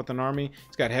comes on with an army.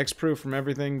 It's got hexproof from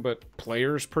everything but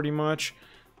players, pretty much.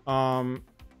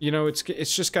 You know, it's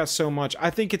just got so much. I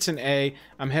think it's an A.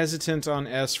 I'm hesitant on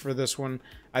S for this one.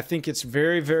 I think it's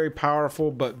very, very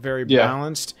powerful, but very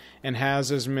balanced, and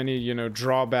has as many, you know,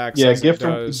 drawbacks as it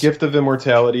does. Gift of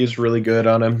Immortality is really good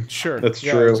on him. Sure, that's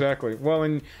true. Exactly. Well,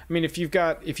 and I mean, if you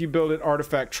build it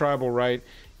artifact tribal, right?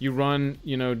 You run,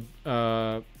 you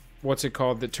know, what's it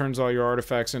called, that turns all your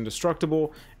artifacts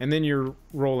indestructible, and then you're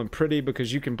rolling pretty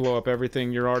because you can blow up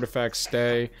everything. Your artifacts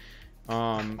stay.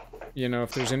 You know,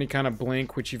 if there's any kind of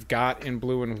blink, which you've got in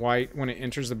blue and white, when it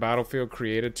enters the battlefield,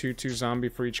 create a 2/2 zombie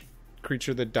for each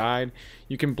creature that died.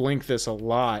 You can blink this a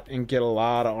lot and get a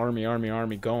lot of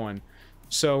army going.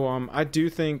 So I do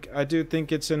think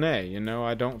it's an A. You know,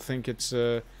 I don't think it's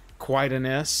quite an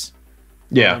S.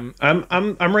 Yeah,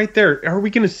 I'm right there. Are we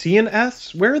going to see an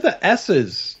S? Where are the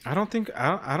S's? I don't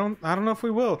know if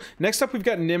we will. Next up, we've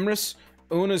got Nimrus,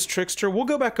 Una's Trickster. We'll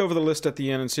go back over the list at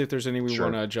the end and see if there's any we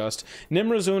want to adjust.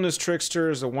 Nimrus, Una's Trickster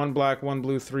is a 1 black, 1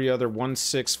 blue, 3 other,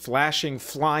 1/6 flashing,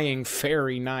 flying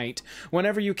fairy knight.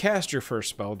 Whenever you cast your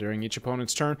first spell during each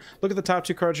opponent's turn, look at the top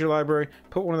 2 cards of your library,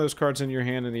 put one of those cards into your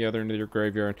hand and the other into your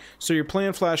graveyard. So you're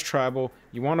playing Flash Tribal.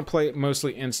 You want to play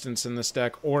mostly instants in this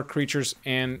deck, or creatures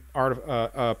and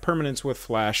permanents with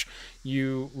Flash.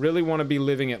 You really want to be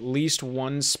living at least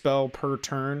 1 spell per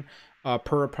turn.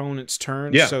 Per opponent's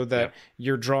turn, so that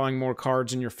you're drawing more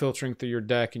cards and you're filtering through your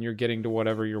deck and you're getting to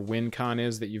whatever your win con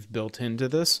is that you've built into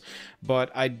this.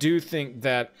 But I do think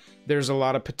that there's a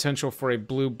lot of potential for a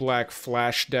blue-black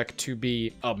flash deck to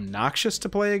be obnoxious to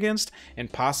play against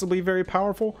and possibly very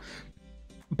powerful.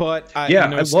 But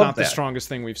it's not the strongest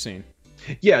thing we've seen.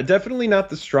 Yeah, definitely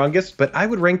not the strongest, but I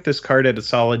would rank this card at a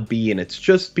solid B, and it's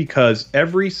just because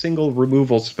every single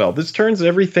removal spell, this turns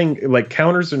everything like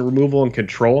counters and removal and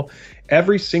control.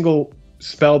 Every single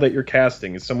spell that you're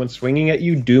casting is someone swinging at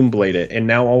you, Doomblade it, and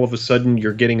now all of a sudden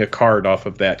you're getting a card off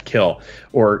of that kill,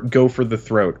 or go for the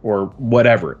throat, or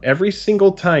whatever. Every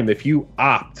single time, if you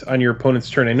opt on your opponent's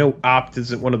turn, I know opt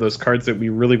isn't one of those cards that we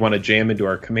really want to jam into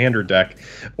our commander deck,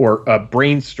 or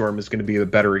Brainstorm is going to be a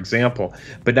better example,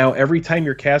 but now every time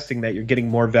you're casting that, you're getting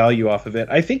more value off of it.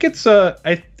 I think it's a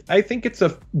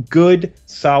good,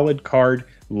 solid card.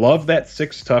 Love that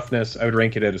 6 toughness. I would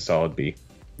rank it at a solid B.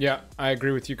 Yeah, I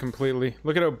agree with you completely.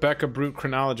 Look at Obeka, Brute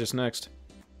Chronologist next.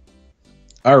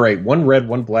 All right, 1 red,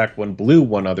 1 black, 1 blue,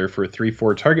 1 other for a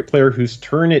 3/4 target player whose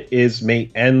turn it is may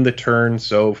end the turn.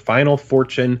 So Final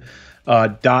Fortune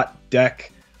dot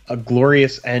deck, a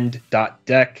glorious end dot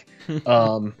deck.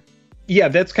 Yeah,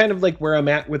 that's kind of like where I'm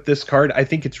at with this card. I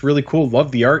think it's really cool.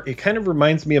 Love the art. It kind of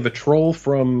reminds me of a troll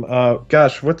from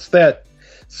gosh, what's that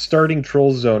starting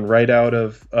troll zone right out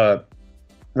of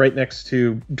right next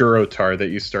to Durotar that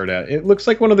you start at. It looks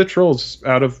like one of the trolls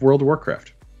out of World of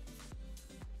Warcraft.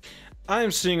 I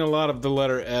am seeing a lot of the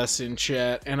letter S in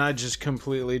chat, and I just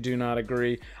completely do not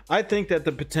agree. I think that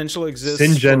the potential exists.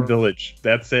 Singen Village.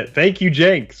 That's it. Thank you,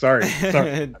 Jank. Sorry.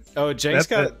 Oh,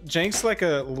 Jank's like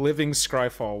a living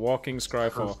Scryfall, walking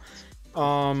Scryfall.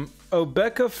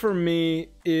 Obeka for me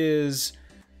is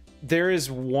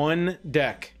there's one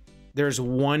deck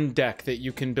that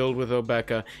you can build with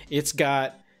Obeka. It's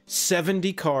got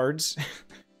 70 cards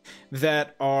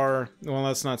that are, well,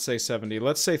 let's not say 70,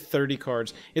 let's say 30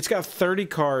 cards. It's got 30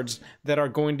 cards that are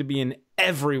going to be in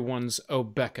everyone's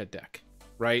Obeka deck,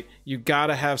 right? You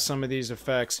gotta have some of these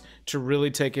effects to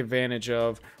really take advantage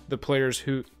of the player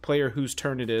whose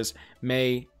turn it is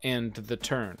may end the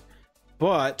turn.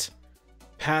 But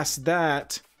past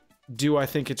that, do I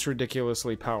think it's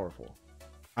ridiculously powerful?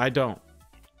 I don't.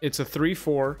 It's a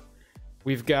 3/4.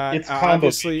 We've got it's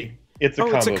obviously it's a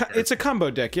combo. It's a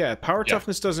combo deck. Yeah, power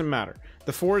toughness doesn't matter.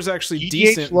 The 4 is actually EDH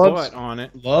decent, but on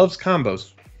it loves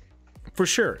combos for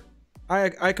sure.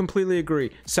 I completely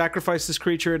agree. Sacrifice this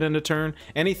creature at end of turn.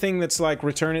 Anything that's like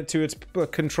return it to its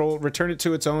control, return it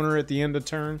to its owner at the end of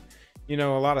turn. You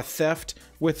know, a lot of theft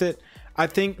with it. I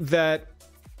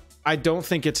don't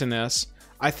think it's an S.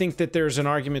 I think that there's an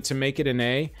argument to make it an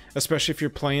A, especially if you're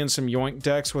playing some yoink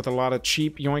decks with a lot of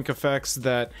cheap yoink effects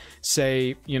that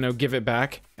say, you know, give it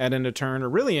back at end of turn, or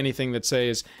really anything that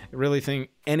says,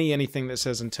 anything that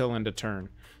says until end of turn.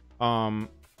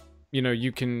 You know,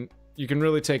 you can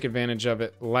really take advantage of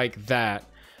it like that.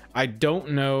 I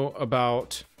don't know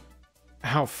about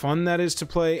how fun that is to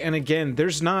play, and again,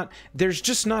 there's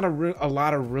just not a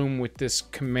lot of room with this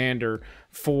commander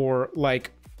for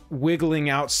like wiggling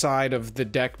outside of the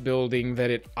deck building that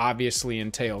it obviously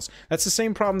entails. That's the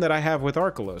same problem that I have with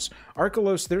Arkelos.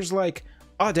 Arkelos, there's like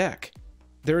a deck.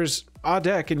 There's a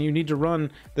deck, and you need to run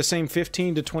the same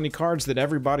 15 to 20 cards that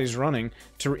everybody's running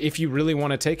to, if you really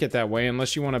want to take it that way,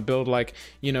 unless you want to build like,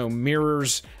 you know,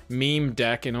 mirrors meme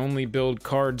deck and only build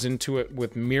cards into it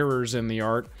with mirrors in the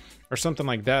art or something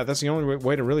like that. That's the only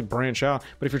way to really branch out.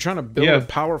 But if you're trying to build a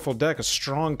powerful deck, a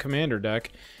strong commander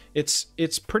deck,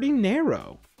 it's pretty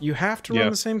narrow. You have to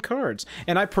run the same cards,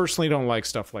 and I personally don't like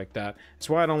stuff like that. That's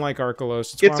why I don't like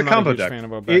Arkelos. It's a combo deck.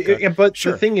 But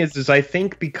the thing is I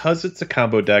think because it's a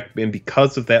combo deck and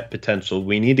because of that potential,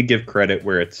 we need to give credit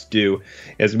where it's due,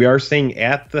 as we are saying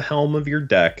at the helm of your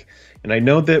deck. And I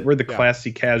know that we're the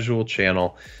classy casual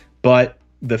channel, but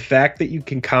the fact that you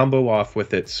can combo off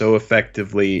with it so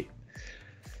effectively.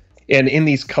 And in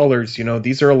these colors, you know,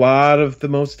 these are a lot of the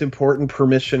most important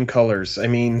permission colors. I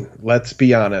mean, let's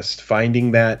be honest.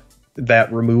 Finding that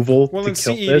removal to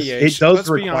kill this, it does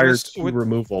require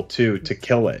removal too to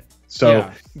kill it.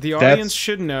 So the audience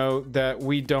should know that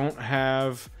we don't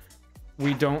have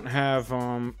much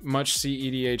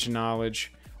CEDH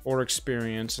knowledge or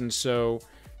experience, and so,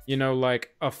 you know,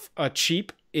 like a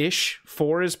cheap-ish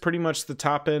 4 is pretty much the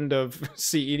top end of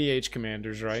CEDH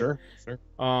commanders, right? Sure.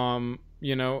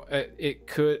 You know,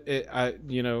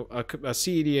 you know, a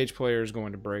CEDH player is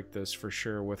going to break this for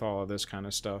sure with all of this kind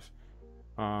of stuff.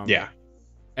 The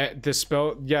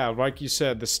spell, like you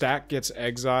said, the stack gets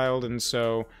exiled, and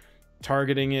so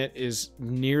targeting it is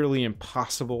nearly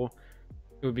impossible.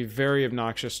 It would be very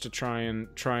obnoxious to try and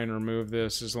remove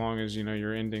this, as long as, you know,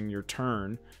 you're ending your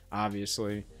turn.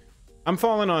 Obviously, I'm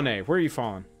falling on A. Where are you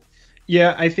falling?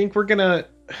 Yeah, I think we're gonna.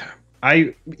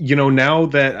 Now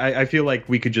that I feel like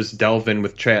we could just delve in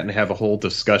with chat and have a whole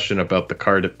discussion about the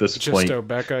card at this point. Just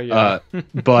Obeka,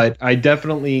 but I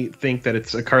definitely think that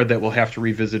it's a card that we'll have to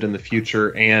revisit in the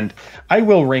future, and I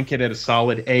will rank it at a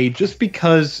solid A, just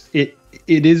because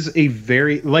it is a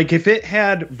very, like, if it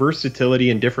had versatility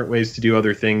and different ways to do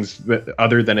other things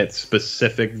other than its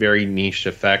specific very niche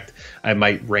effect, I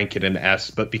might rank it an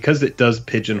S. But because it does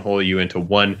pigeonhole you into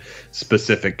one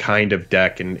specific kind of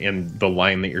deck and the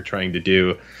line that you're trying to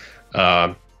do,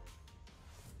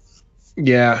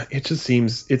 it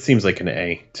seems like an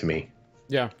A to me.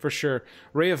 Yeah, for sure.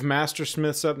 Ray of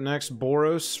Mastersmith's up next.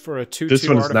 Boros for a 2/2 This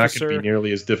one's artificer. not going to be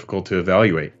nearly as difficult to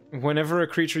evaluate. Whenever a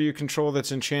creature you control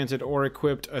that's enchanted or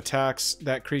equipped attacks,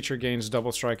 that creature gains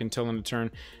double strike until end of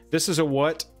turn. This is a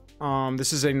what?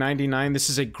 This is a 99. This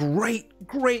is a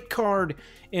great card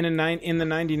in the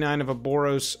 99 of a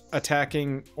Boros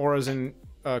attacking auras and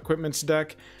equipments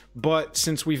deck. But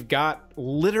since we've got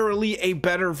literally a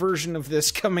better version of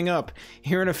this coming up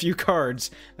here in a few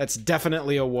cards, that's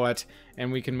definitely a what,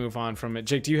 and we can move on from it.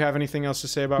 Jake, do you have anything else to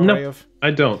say about Rayev?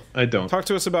 I don't. Talk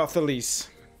to us about Thalise.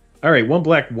 All right, 1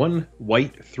 black, 1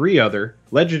 white, 3 other.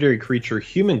 Legendary creature,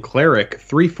 human cleric,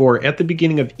 3/4. At the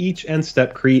beginning of each end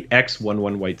step, create X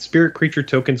 1/1 white spirit creature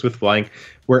tokens with flying,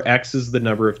 where X is the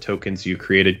number of tokens you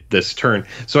created this turn.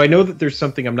 So I know that there's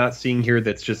something I'm not seeing here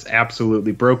that's just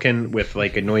absolutely broken with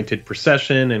like Anointed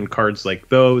Procession and cards like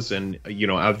those, and, you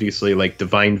know, obviously like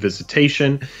Divine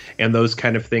Visitation and those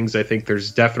kind of things. I think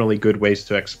there's definitely good ways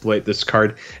to exploit this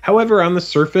card. However, on the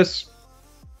surface,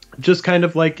 just kind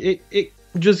of like it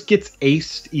just gets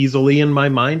aced easily in my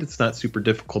mind. It's not super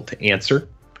difficult to answer,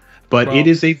 but it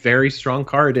is a very strong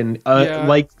card, and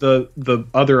like the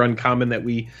other uncommon that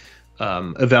we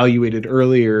evaluated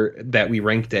earlier that we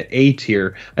ranked at A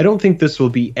tier. I don't think this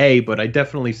will be A, but I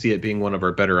definitely see it being one of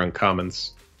our better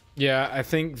uncommons. Yeah, I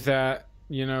think that,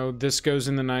 you know, this goes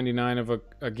in the 99 of, a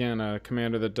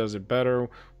commander that does it better,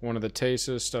 one of the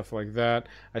Tases, stuff like that.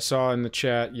 I saw in the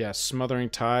chat, yes, Smothering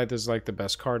Tithe is like the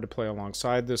best card to play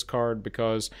alongside this card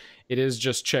because it is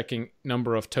just checking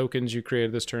number of tokens you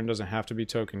created this turn. Doesn't have to be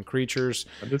token creatures.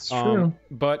 That's true.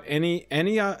 But any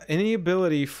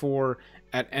ability for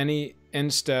at any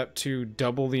end step to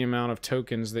double the amount of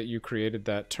tokens that you created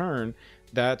that turn,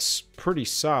 that's pretty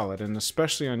solid. And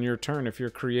especially on your turn, if you're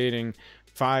creating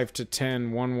 5 to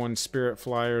 10 1/1 spirit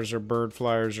flyers or bird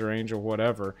flyers or angel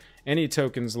whatever, any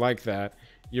tokens like that,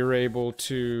 you're able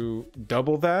to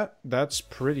double that. That's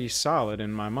pretty solid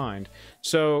in my mind.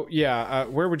 So yeah,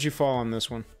 where would you fall on this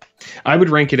one? I would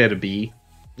rank it at a B.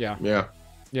 Yeah,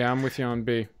 I'm with you on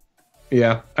B.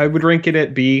 Yeah, I would rank it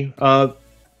at B.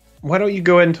 Why don't you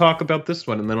go ahead and talk about this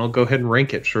one, and then I'll go ahead and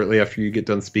rank it shortly after you get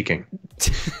done speaking.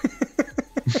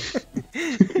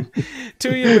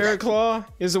 Tuya Bearclaw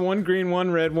is a 1 green,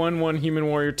 1 red, 1/1 human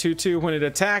warrior 2/2. When it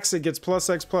attacks, it gets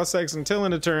 +X/+X until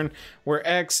end of turn, where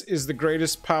X is the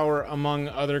greatest power among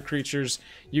other creatures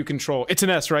you control. It's an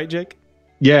S, right, Jake?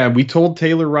 Yeah, we told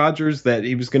Taylor Rogers that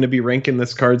he was going to be ranking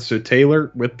this card, so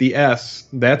Taylor with the S.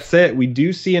 That's it. We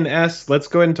do see an S. Let's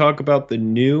go ahead and talk about the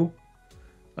new...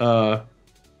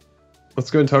 Let's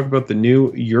go and talk about the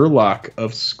new Yurlock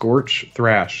of Scorch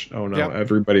Thrash. Oh no, yep.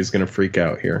 Everybody's going to freak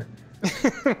out here.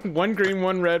 1 green,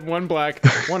 1 red, 1 black,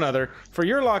 1 other. For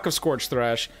Yurlock of Scorch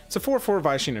Thrash, it's a 4/4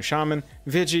 Vaishino Shaman.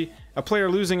 Vigi, a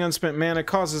player losing unspent mana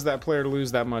causes that player to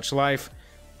lose that much life.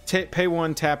 Pay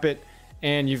 1, tap it,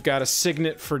 and you've got a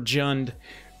Signet for Jund.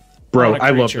 Bro, I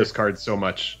love this card so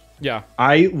much. Yeah.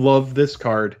 I love this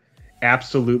card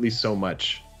absolutely so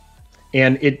much.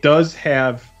 And it does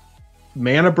have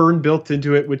mana burn built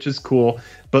into it, which is cool.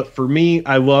 But for me,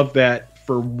 I love that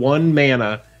for 1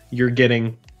 mana, you're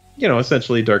getting, you know,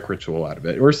 essentially Dark Ritual out of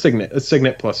it, or a Signet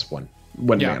 +1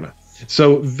 mana.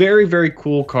 So very, very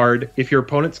cool card. If your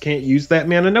opponents can't use that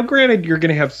mana, now granted, you're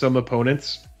going to have some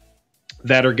opponents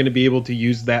that are going to be able to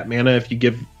use that mana if you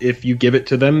give it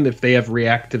to them, if they have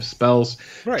reactive spells,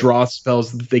 draw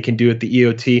spells that they can do at the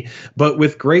EOT. But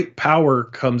with great power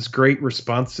comes great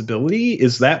responsibility.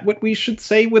 Is that what we should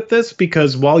say with this?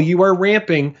 Because while you are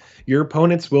ramping, your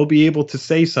opponents will be able to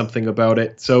say something about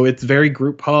it. So it's very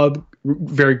group hug.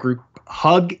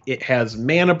 It has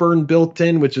mana burn built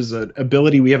in, which is an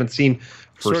ability we haven't seen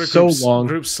for so long.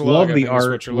 Love the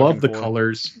art, love the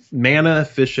colors, mana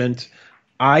efficient.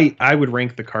 I would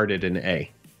rank the card at an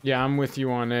A. Yeah, I'm with you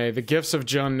on A. The gifts of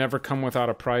Jund never come without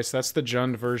a price. That's the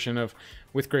Jund version of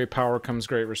with great power comes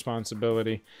great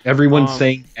responsibility. Everyone's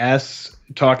saying S,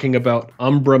 talking about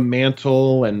Umbra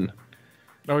Mantle and...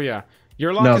 Oh, yeah.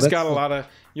 Yurlock has got a lot of...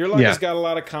 has got a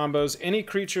lot of combos. Any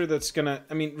creature that's going to...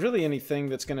 I mean, really anything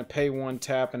that's going to pay 1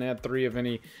 tap and add 3 of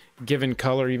any given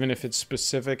color, even if it's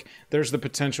specific, there's the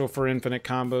potential for infinite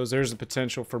combos. There's the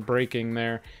potential for breaking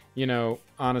there. You know,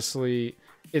 honestly...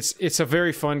 It's a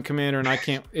very fun commander,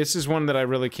 and this is one that I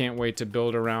really can't wait to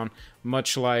build around,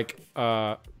 much like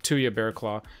Tuya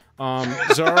Bearclaw.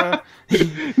 Zara...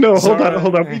 No,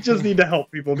 hold on. We just need to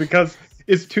help people, because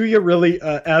is Tuya really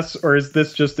S, or is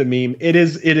this just a meme? It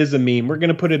is a meme. We're going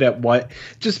to put it at what?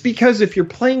 Just because if you're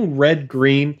playing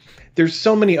red-green, there's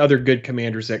so many other good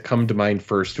commanders that come to mind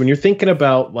first. When you're thinking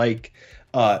about, like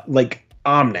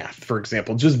Omnath, for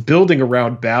example, just building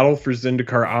around Battle for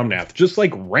Zendikar Omnath, just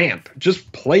like ramp,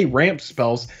 just play ramp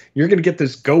spells. You're going to get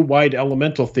this go wide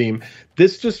elemental theme.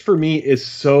 This just for me is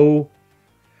so...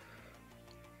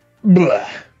 Bleh.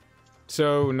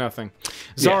 So nothing.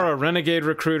 Zara, Renegade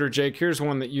Recruiter. Jake, here's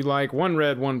one that you like. 1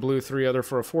 red, 1 blue, 3 other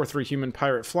for a 4/3 human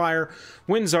pirate flyer.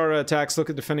 When Zara attacks, look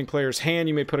at defending player's hand.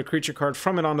 You may put a creature card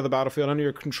from it onto the battlefield under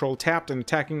your control tapped, and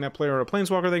attacking that player or a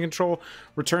planeswalker they control.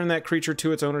 Return that creature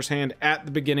to its owner's hand at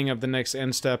the beginning of the next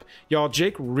end step. Y'all,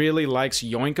 Jake really likes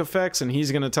yoink effects, and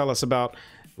he's going to tell us about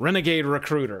Renegade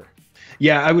Recruiter.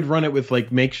 Yeah, I would run it with like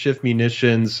makeshift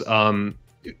munitions,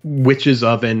 Witch's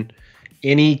Oven,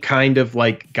 any kind of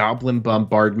like goblin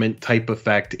bombardment type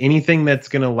effect, anything that's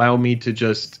going to allow me to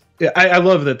just... I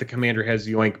love that the commander has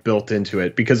yoink built into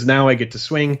it, because now I get to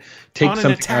swing, take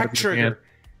something out of your hand.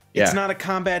 Yeah. It's not a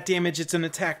combat damage, it's an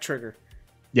attack trigger.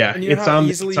 Yeah, it's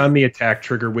on the attack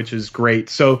trigger, which is great.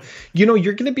 So, you know,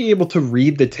 you're going to be able to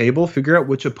read the table, figure out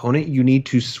which opponent you need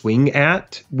to swing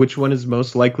at, which one is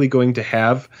most likely going to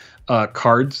have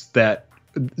cards that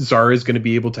Zara is going to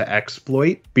be able to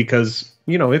exploit, because...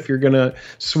 You know, if you're going to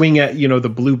swing at, you know, the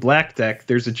blue-black deck,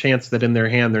 there's a chance that in their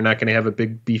hand they're not going to have a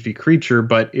big, beefy creature.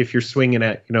 But if you're swinging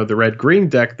at, you know, the red-green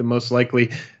deck, the most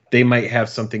likely they might have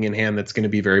something in hand that's going to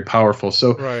be very powerful.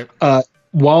 So Right.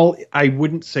 While I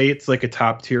wouldn't say it's like a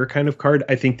top tier kind of card,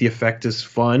 I think the effect is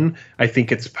fun. I think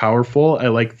it's powerful. I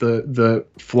like the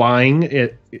flying.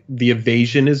 The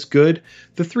evasion is good.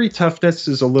 The 3 toughness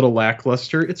is a little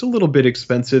lackluster. It's a little bit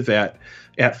expensive at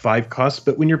 5 costs,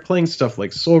 but when you're playing stuff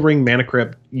like Soul Ring, Mana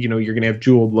Crypt, you know, you're going to have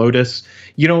Jeweled Lotus.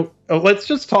 You know, let's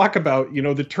just talk about, you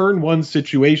know, the turn 1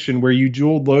 situation where you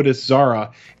Jeweled Lotus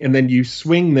Zara and then you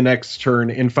swing the next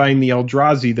turn and find the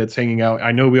Eldrazi that's hanging out.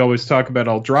 I know we always talk about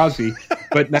Eldrazi,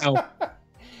 but now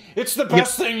it's the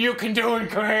best thing you can do in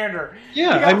Commander.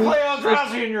 Yeah, you gotta play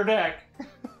Eldrazi in your deck.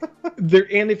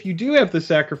 And if you do have the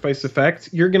sacrifice effect,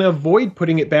 you're going to avoid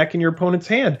putting it back in your opponent's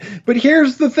hand. But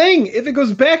here's the thing. If it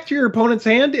goes back to your opponent's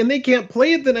hand and they can't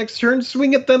play it the next turn,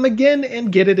 swing at them again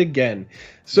and get it again.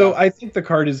 So I think the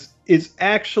card is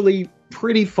actually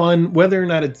pretty fun. Whether or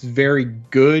not it's very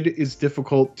good is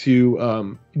difficult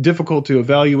to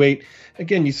evaluate.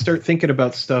 Again, you start thinking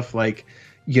about stuff like,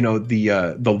 you know,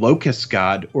 the Locust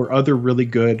God or other really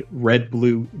good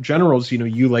red-blue generals. You know,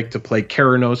 you like to play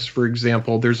Keranos, for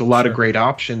example. There's a lot of great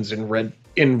options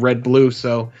in red-blue.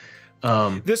 So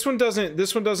this one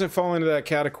doesn't fall into that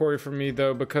category for me,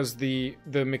 though, because the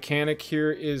mechanic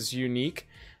here is unique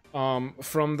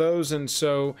from those. And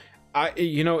so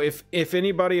you know, if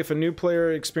a new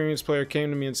player, experienced player came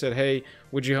to me and said, hey,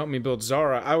 would you help me build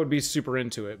Zara, I would be super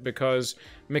into it, because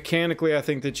mechanically I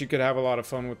think that you could have a lot of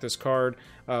fun with this card.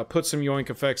 Put some yoink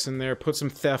effects in there, put some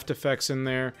theft effects in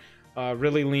there,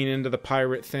 really lean into the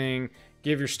pirate thing,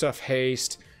 give your stuff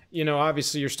haste. You know,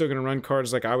 obviously you're still going to run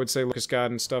cards like, I would say, Locust God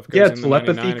and stuff. Yeah,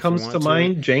 Telepathy comes to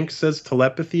mind. Jank says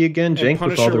Telepathy again. Jank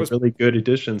with all the really good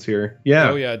additions here.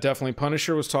 Yeah. Oh, yeah, definitely.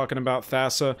 Punisher was talking about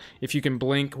Thassa. If you can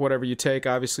blink whatever you take,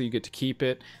 obviously you get to keep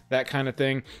it. That kind of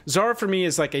thing. Zara, for me,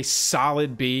 is like a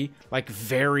solid B, like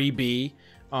very B.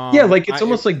 Yeah, like it's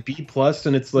almost like B+,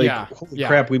 and it's like, holy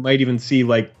crap, we might even see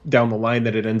like down the line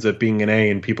that it ends up being an A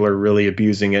and people are really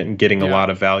abusing it and getting a lot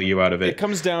of value out of it. It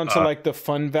comes down to like the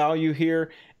fun value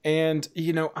here. And,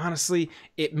 you know, honestly,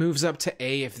 it moves up to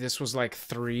A if this was like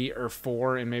 3 or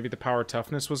 4 and maybe the power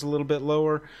toughness was a little bit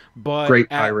lower. But great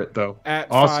pirate, though.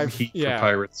 At awesome 5, heat for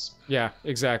pirates. Yeah,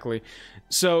 exactly.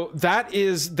 So that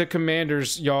is the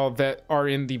commanders, y'all, that are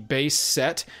in the base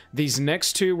set. These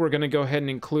next 2 we're going to go ahead and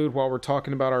include while we're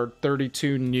talking about our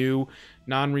 32 new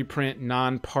non-reprint,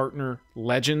 non-partner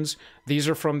legends. These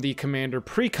are from the Commander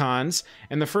Precons,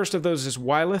 and the first of those is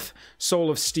Wyleth, Soul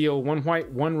of Steel, 1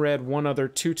 white, 1 red, 1 other,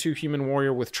 2/2 human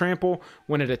warrior with trample.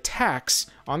 When it attacks,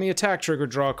 on the attack trigger,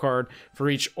 draw a card for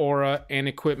each aura and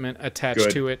equipment attached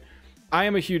to it. I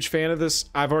am a huge fan of this.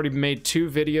 I've already made 2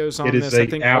 videos on this. I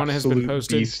think one has been posted. It is an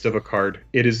absolute beast of a card.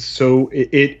 It is so...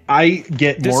 I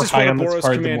get more high on this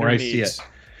card the more I see it.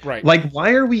 Right. Like,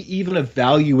 why are we even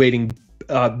evaluating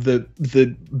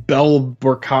the Bell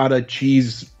Borcata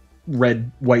cheese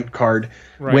red white card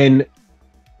when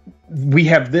we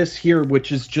have this here,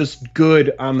 which is just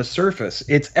good on the surface?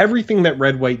 It's everything that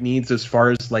red white needs as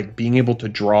far as like being able to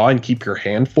draw and keep your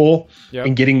hand full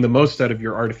and getting the most out of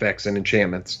your artifacts and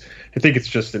enchantments. I think it's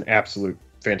just an absolute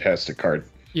fantastic card.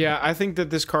 Yeah, I think that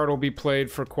this card will be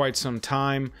played for quite some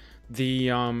time. The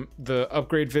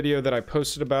upgrade video that I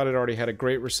posted about it already had a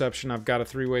great reception. I've got a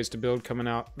 3 ways to build coming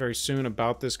out very soon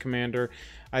about this commander.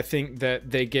 I think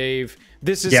that they gave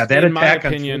this is that in my attack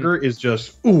opinion, on trigger is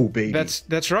just ooh baby.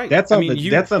 That's right. That's on the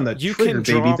you trigger, can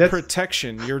draw baby. That's...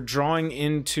 protection. You're drawing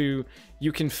into.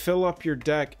 You can fill up your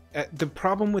deck. The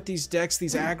problem with these decks,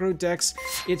 these aggro decks,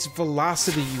 it's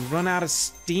velocity. You run out of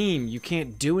steam. You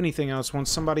can't do anything else once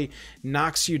somebody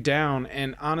knocks you down.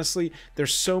 And honestly,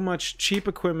 there's so much cheap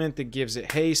equipment that gives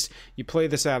it haste. You play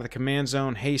this out of the command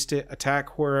zone, haste it,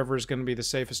 attack wherever is going to be the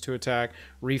safest to attack,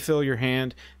 refill your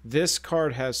hand. This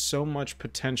card has so much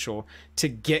potential to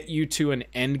get you to an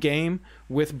end game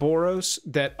with Boros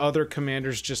that other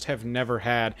commanders just have never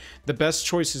had. The best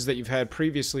choices that you've had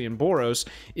previously in Boros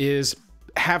is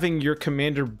having your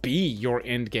commander be your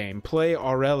end game. Play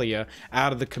Aurelia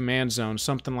out of the command zone,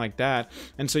 something like that.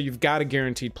 And so you've got a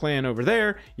guaranteed plan over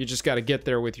there. You just got to get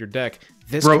there with your deck.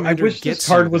 This Bro, I wish this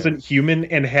card wasn't human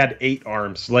and had 8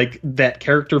 arms, like that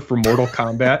character from Mortal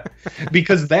Kombat,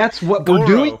 because that's what we're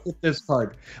doing with this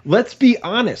card. Let's be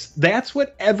honest. That's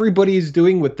what everybody is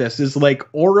doing with this, is like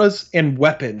auras and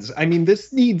weapons. I mean,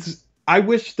 this needs... I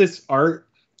wish this art...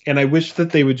 And I wish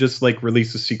that they would just like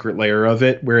release a secret layer of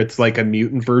it where it's like a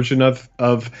mutant version of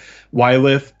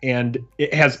Wyleth, and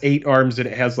it has 8 arms and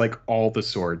it has like all the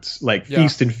swords, like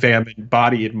Feast and Famine,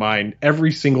 Body and Mind,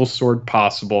 every single sword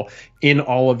possible in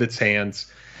all of its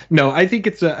hands. No, I think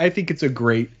it's a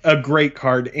great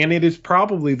card, and it is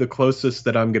probably the closest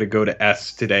that I'm going to go to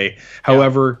S today.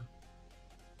 However,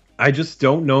 I just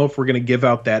don't know if we're going to give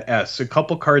out that S. A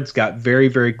couple cards got very,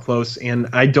 very close, and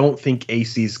I don't think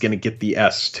AC is going to get the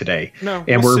S today. No,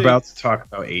 and we'll we're see. about to talk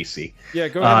about AC. Yeah,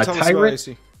 go ahead and tell us about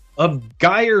AC. Of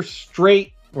Gyre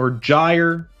Straight or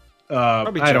Gyre.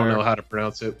 I don't know how to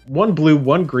pronounce it. 1 blue,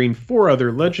 1 green, 4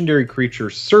 other legendary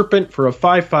creatures. Serpent for a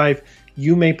 5/5.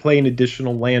 You may play an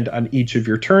additional land on each of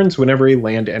your turns. Whenever a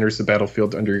land enters the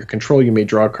battlefield under your control, you may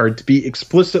draw a card. To be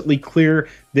explicitly clear,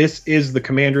 this is the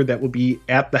commander that will be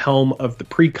at the helm of the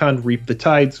Precon Reap the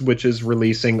Tides, which is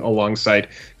releasing alongside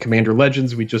Commander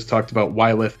Legends. We just talked about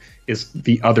Wylith is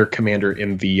the other commander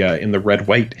in the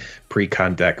red-white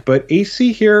Precon deck. But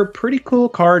AC here, pretty cool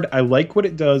card. I like what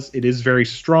it does. It is very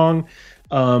strong.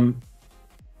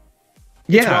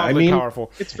 Yeah, I mean, powerful.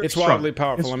 It's wildly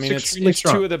powerful. It's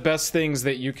two of the best things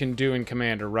that you can do in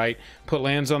Commander, right? Put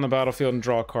lands on the battlefield and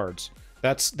draw cards.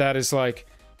 That is like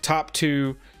top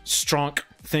 2 strong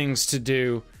things to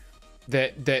do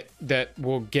that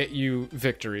will get you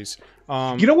victories.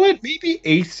 You know what? Maybe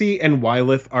AC and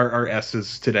Wylith are our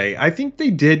S's today. I think they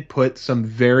did put some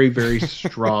very, very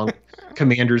strong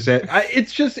commanders at.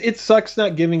 It sucks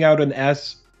not giving out an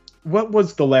S. What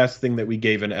was the last thing that we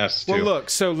gave an S to? Well, look,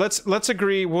 so let's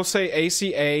agree. We'll say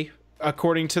ACA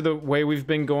according to the way we've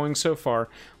been going so far.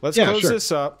 Let's close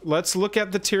this up. Let's look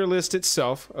at the tier list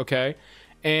itself, okay?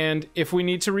 And if we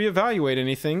need to reevaluate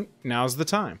anything, now's the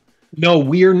time. No,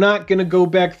 we are not going to go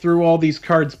back through all these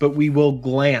cards, but we will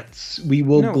glance. We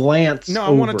will glance. No, I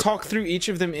want to talk through each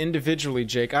of them individually,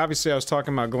 Jake. Obviously, I was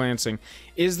talking about glancing.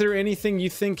 Is there anything you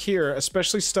think here,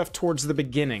 especially stuff towards the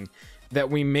beginning, that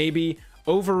we maybe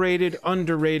overrated,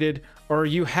 underrated, or are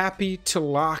you happy to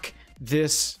lock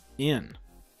this in?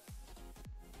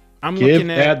 Give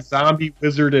that zombie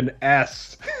wizard an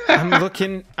S. I'm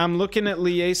looking at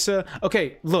Liesa.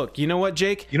 Okay, look, you know what,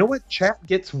 Jake? You know what? Chat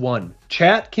gets one.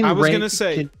 Chat can. I was gonna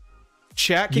say,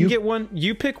 chat can get one.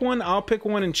 You pick one, I'll pick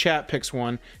one, and chat picks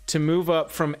one to move up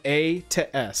from A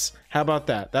to S. How about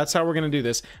that? That's how we're gonna do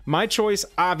this. My choice,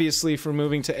 obviously, for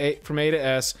moving from A to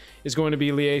S is going to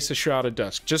be Liesa Shroud of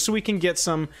Dusk, just so we can get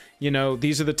some. You know,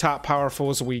 these are the top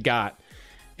powerfuls we got.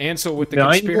 And so with the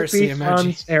conspiracy,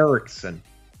 Hans Eriksson.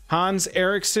 Hans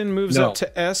Eriksson moves up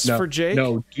to S for Jake?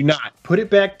 No, do not. Put it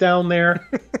back down there.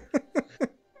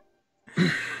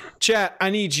 Chat, I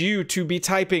need you to be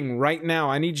typing right now.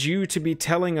 I need you to be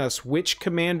telling us which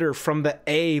commander from the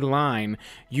A line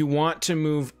you want to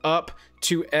move up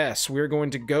to S. We're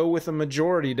going to go with a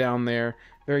majority down there.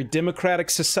 Very democratic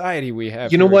society we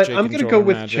have. You know what? I'm going to go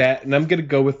with chat, and I'm going to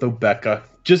go with Obeka.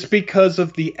 Just because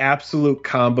of the absolute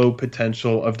combo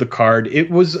potential of the card.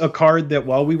 It was a card that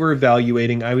while we were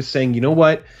evaluating, I was saying, you know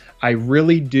what? I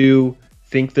really do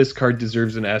think this card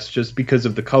deserves an S just because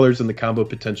of the colors and the combo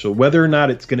potential. Whether or not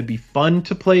it's going to be fun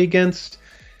to play against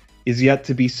is yet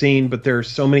to be seen, but there are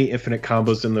so many infinite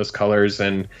combos in those colors,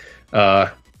 and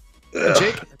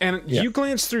Jake, and you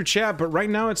glanced through chat, but right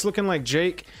now it's looking like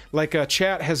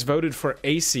chat has voted for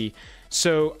AC.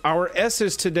 So our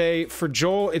S's today, for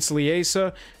Joel, it's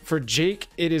Liesa. For Jake,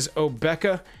 it is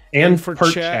Obeka. And for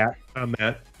chat on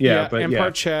that.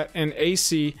 Part chat. And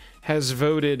AC has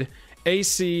voted.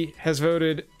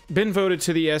 Been voted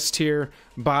to the S tier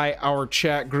by our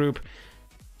chat group.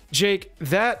 Jake,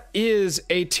 that is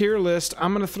a tier list.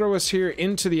 I'm going to throw us here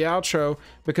into the outro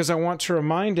because I want to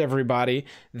remind everybody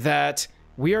that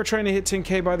we are trying to hit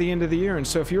 10K by the end of the year. And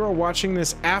so if you are watching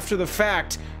this after the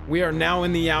fact, we are now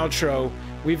in the outro.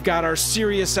 We've got our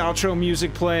serious outro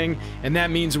music playing, and that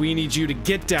means we need you to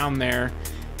get down there,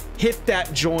 hit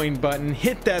that join button,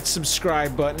 hit that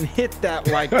subscribe button, hit that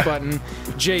like button.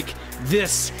 Jake,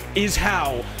 this is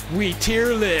how we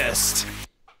tier list.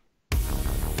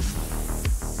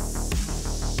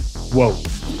 Whoa.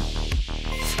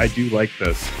 I do like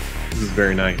this. This is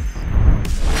very nice.